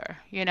brother,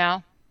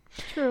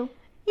 True.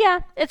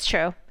 Yeah, it's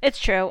true. It's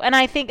true. And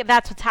I think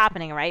that's what's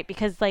happening, right?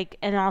 Because, like,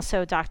 and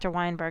also Dr.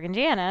 Weinberg and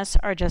Janice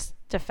are just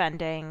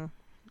defending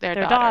their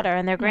daughter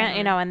and their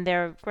and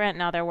their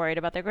now they're worried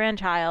about their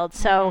grandchild.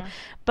 So,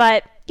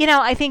 but,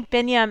 I think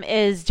Binyam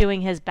is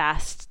doing his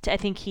best. I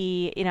think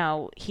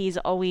he's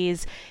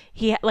always,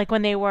 like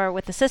when they were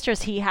with the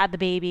sisters, he had the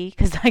baby,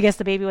 because I guess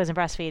the baby wasn't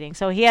breastfeeding.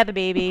 So he had the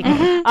baby.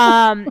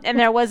 And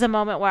there was a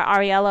moment where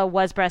Ariella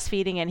was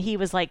breastfeeding, and he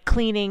was like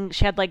cleaning,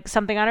 she had like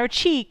something on her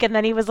cheek, and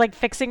then he was like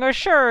fixing her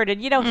shirt.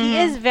 And, he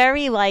is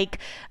very like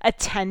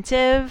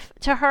attentive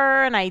to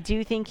her. And I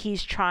do think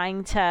he's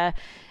trying to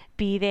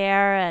be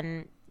there.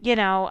 And,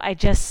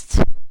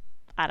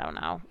 I don't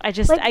know. I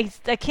just, like,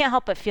 I can't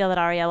help but feel that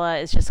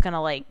Ariella is just going to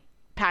like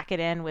pack it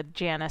in with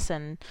Janice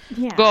and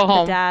go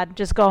home. Dad.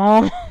 Just go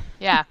home.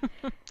 Yeah.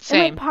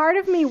 Same. And like, part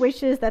of me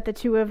wishes that the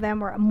two of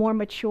them were more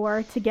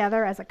mature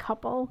together as a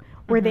couple,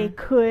 where they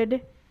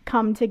could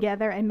come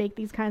together and make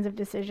these kinds of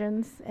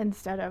decisions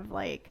instead of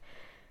like,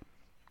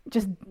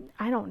 just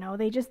I don't know.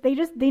 They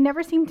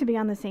never seem to be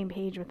on the same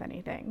page with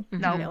anything,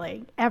 No.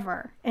 really,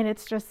 ever. And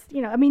it's just,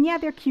 I mean, yeah,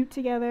 they're cute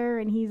together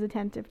and he's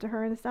attentive to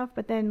her and stuff,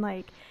 but then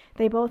like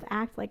they both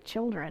act like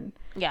children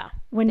Yeah.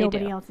 when they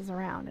nobody do. else is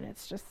around, and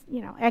it's just,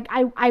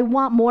 I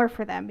want more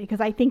for them because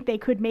I think they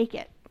could make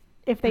it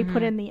if they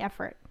put in the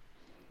effort.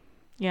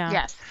 Yeah.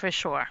 Yes, for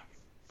sure.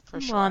 For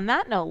Well, sure. on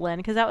that note, Lynn,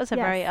 because that was a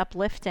very Yes.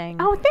 uplifting.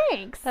 Oh,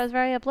 thanks. That was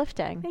very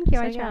uplifting. Thank you,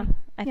 So, I yeah, try.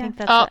 I Yeah. think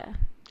that's Oh,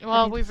 it.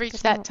 well, think we've that's a reached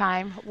good that note.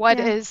 time.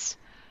 Yeah.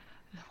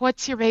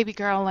 What's your baby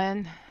girl,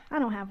 Lynn? I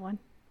don't have one.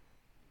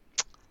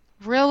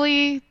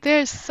 Really?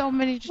 There's so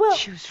many to Well,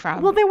 choose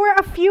from. Well, there were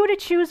a few to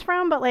choose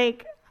from, but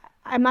like,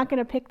 I'm not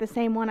gonna pick the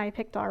same one I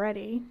picked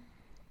already.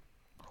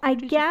 I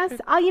did you guess. pick?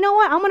 You know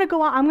what? I'm gonna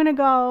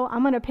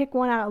pick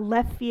one out of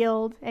left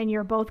field, and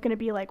you're both gonna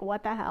be like,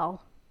 "What the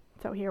hell?"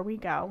 So here we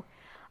go.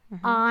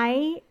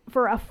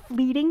 For a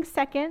fleeting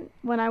second,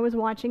 when I was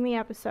watching the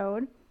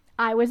episode,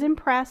 I was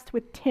impressed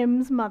with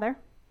Tim's mother.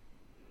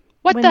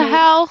 What when the they-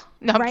 hell?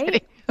 No, I'm Right?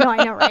 kidding. No,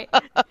 I know, right?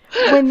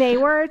 When they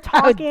were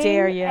talking,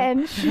 dare you.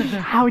 And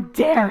how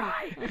dare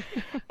I?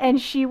 And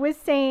she was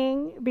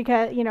saying,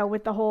 because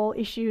with the whole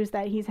issues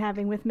that he's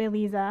having with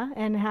Melisa,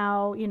 and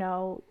how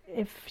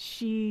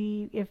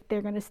if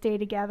they're gonna stay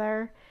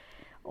together,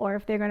 or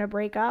if they're gonna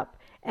break up,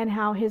 and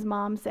how his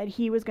mom said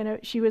she was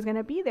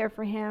gonna be there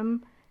for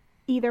him,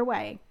 either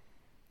way.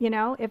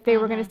 If they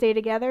were going to stay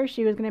together,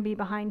 she was going to be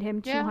behind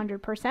him Yeah.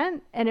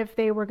 200%. And if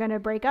they were going to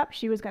break up,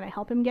 she was going to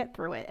help him get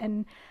through it.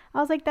 And I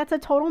was like, that's a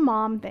total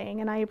mom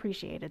thing. And I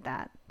appreciated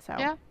that. So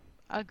Yeah,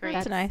 agreed.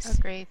 That's nice.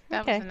 Agreed.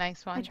 That Okay. was a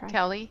nice one. tried.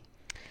 Kelly?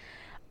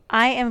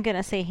 I am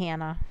gonna say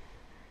Hannah.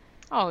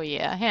 Oh,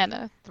 yeah,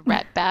 Hannah. The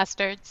rat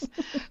bastards.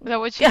 Is that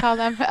what you call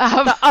them?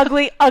 The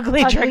ugly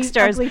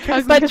tricksters. ugly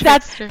tricksters. But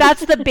Tricksters.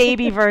 that's the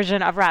baby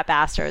version of rat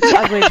bastards.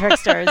 Ugly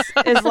tricksters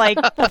is like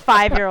the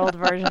 5-year-old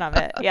version of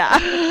it. Yeah.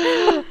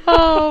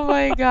 Oh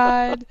my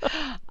God.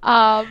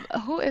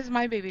 Who is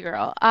my baby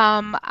girl?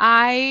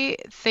 I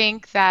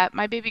think that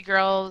my baby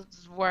girls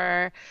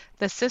were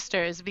the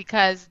sisters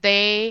because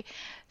they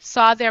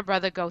saw their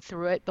brother go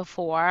through it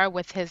before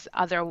with his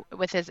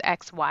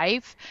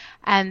ex-wife,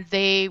 and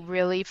they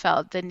really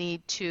felt the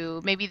need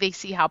to, maybe they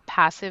see how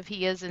passive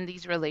he is in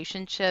these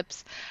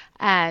relationships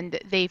and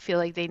they feel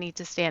like they need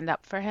to stand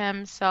up for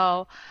him.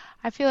 So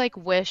I feel like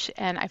Wish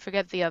and I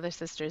forget the other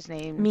sister's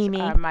names.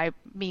 Mimi.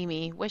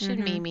 Mimi, Wish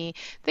and Mimi.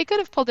 They could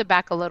have pulled it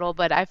back a little,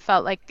 but I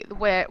felt like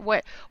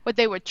what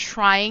they were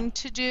trying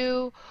to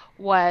do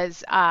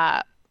was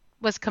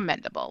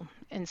commendable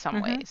in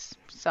some ways.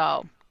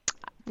 So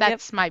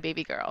that's my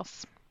baby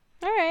girls.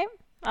 All right.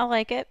 I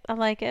like it.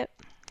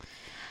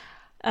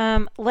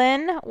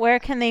 Lynn, where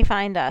can they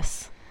find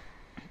us?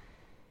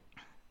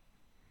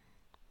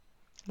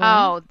 Lynn?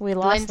 Oh, we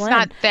lost Lynn's Lynn.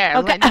 not there.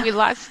 Okay. We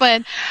lost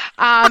Lynn.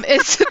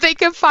 They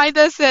can find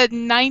us at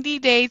 90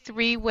 Day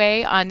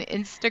 3-Way on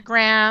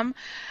Instagram,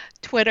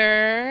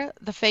 Twitter,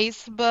 the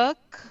Facebook.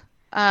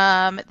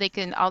 They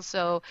can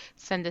also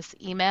send us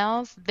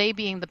emails. They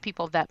being the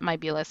people that might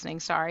be listening,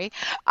 sorry.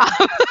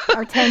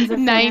 Our tens of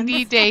 90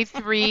 fans. Day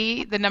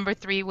 3, the number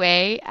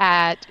 3-Way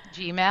at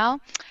Gmail.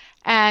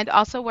 And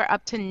also, we're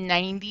up to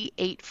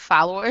 98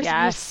 followers. We're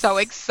Yes. so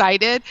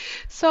excited.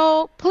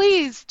 So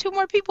please, 2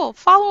 more people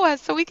follow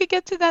us so we could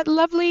get to that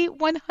lovely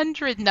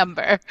 100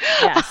 number.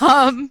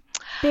 Yes.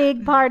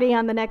 Big party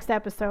on the next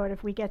episode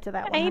if we get to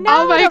that one. I know.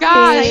 Oh my it'll be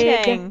gosh.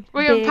 exciting.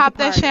 We're going to Big pop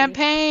that party.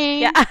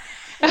 champagne. Yeah.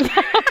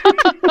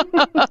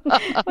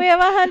 We have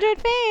 100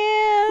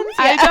 fans.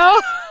 I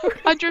know.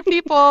 100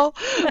 people,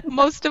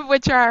 most of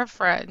which are our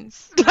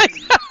friends. Yeah,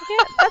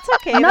 that's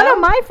okay. None though. of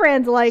my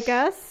friends like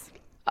us.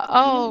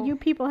 Oh, You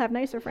people have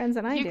nicer friends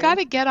than I you do. got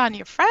to get on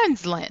your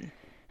friends, Lynn.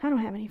 I don't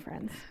have any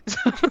friends.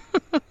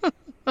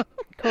 COVID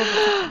took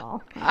them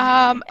all.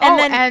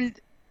 And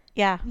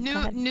Yeah. go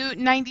ahead. new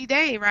 90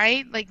 Day,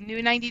 right? Like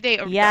new 90 Day,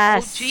 or the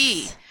Yes.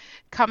 OG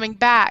coming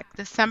back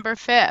December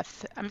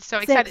 5th. I'm so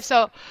excited. Sixth.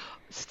 So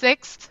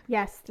 6th?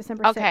 Yes,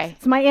 December 6th. Okay.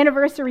 It's my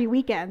anniversary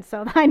weekend,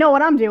 so I know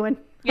what I'm doing.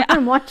 Yeah.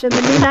 I'm watching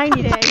the new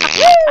 90 Day.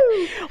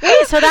 Woo!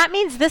 Wait, so that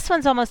means this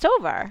one's almost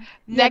over.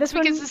 Yeah, Next this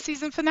week one- is the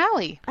season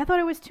finale. I thought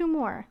it was 2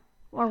 more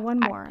or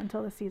 1 more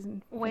until the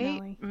season Wait,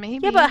 finale.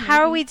 maybe. Yeah, but how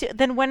are maybe. we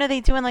then when are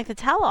they doing like the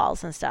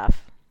tell-alls and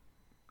stuff?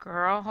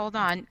 Girl, hold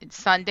on.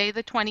 It's Sunday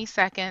the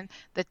 22nd.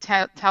 The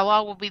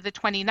tell-all will be the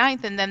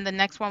 29th, and then the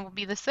next one will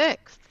be the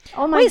 6th.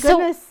 Oh my Wait, so-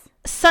 goodness.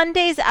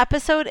 Sunday's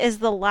episode is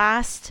the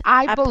last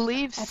I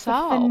believe That's so.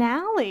 the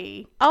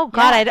finale. Oh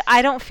god, Yes.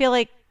 I don't feel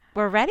like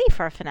we're ready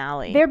for a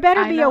finale. There better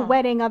I be know. a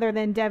wedding other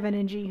than Devin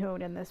and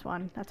Jihoon in this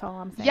one. That's all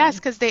I'm saying. Yes,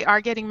 because they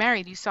are getting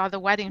married. You saw the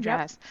wedding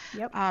dress.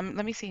 Yep.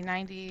 Let me see,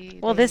 90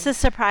 Well, this is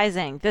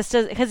surprising. This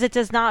does because it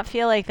does not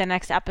feel like the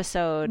next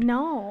episode.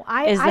 No,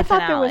 Is I the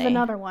thought there was finale.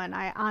 another one.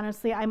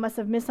 I must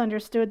have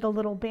misunderstood the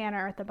little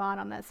banner at the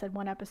bottom that said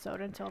 1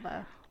 episode until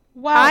the.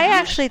 Well, I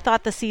actually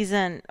thought the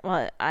season.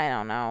 Well, I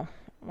don't know.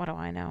 What do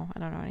I know? I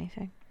don't know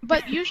anything.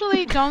 But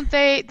usually don't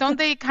they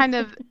kind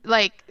of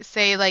like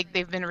say like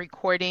they've been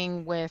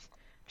recording with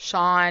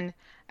Sean,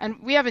 and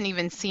we haven't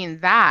even seen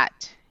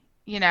that,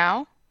 you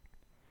know?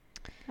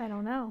 I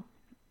don't know.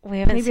 We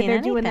haven't Maybe seen they're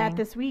anything. doing that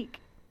this week.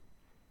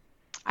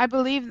 I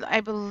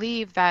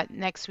believe that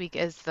next week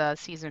is the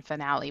season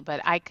finale,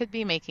 but I could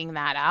be making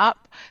that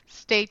up.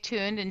 Stay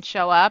tuned and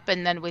show up,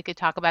 and then we could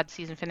talk about the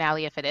season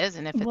finale if it is,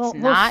 and if it's We'll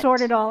not,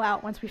 sort it all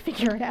out once we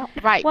figure it out.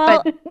 right.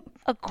 Well, But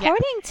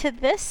according to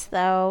this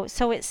though,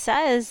 so it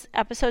says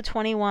episode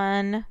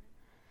 21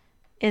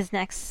 is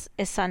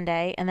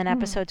Sunday, and then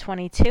episode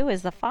 22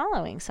 is the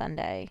following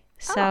Sunday.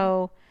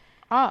 So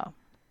oh,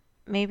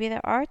 maybe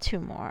there are 2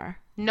 more.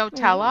 no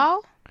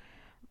tell-all.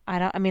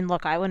 I mean,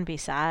 look, I wouldn't be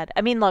sad.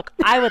 I mean, look,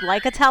 I would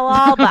like a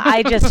tell-all, but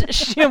I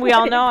just, we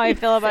all know how I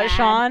feel about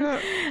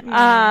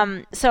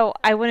Sean. So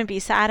I wouldn't be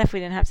sad if we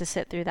didn't have to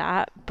sit through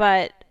that,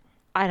 but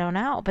I don't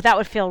know. But that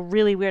would feel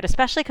really weird,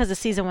 especially because the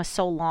season was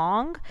so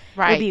long.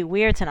 Right. It would be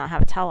weird to not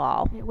have a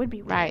tell-all. It would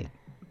be weird. Right.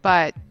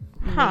 But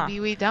Huh. maybe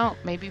we don't.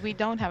 Maybe we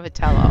don't have a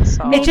tell-all.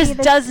 So It just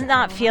the- does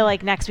not feel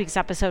like next week's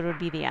episode would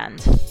be the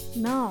end.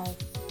 No.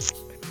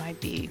 it might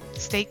be.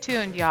 Stay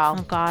tuned, y'all.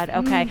 Oh, God.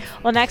 Okay.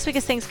 Well, next week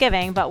is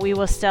Thanksgiving, but we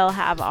will still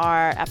have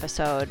our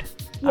episode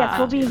Yes,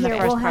 we'll be in the here.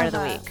 first We'll part have of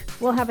the week.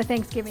 We'll have a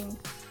Thanksgiving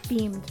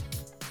themed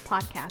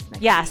podcast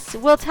next Yes.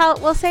 week.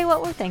 We'll say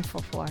what we're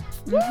thankful for.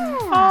 Yeah.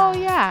 Oh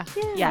yeah.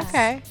 Yes.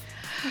 Okay.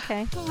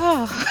 Okay.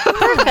 Oh.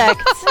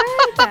 Perfect. All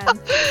right then.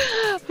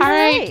 All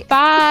right.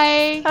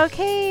 Bye.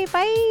 Okay.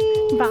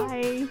 Bye.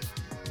 Bye.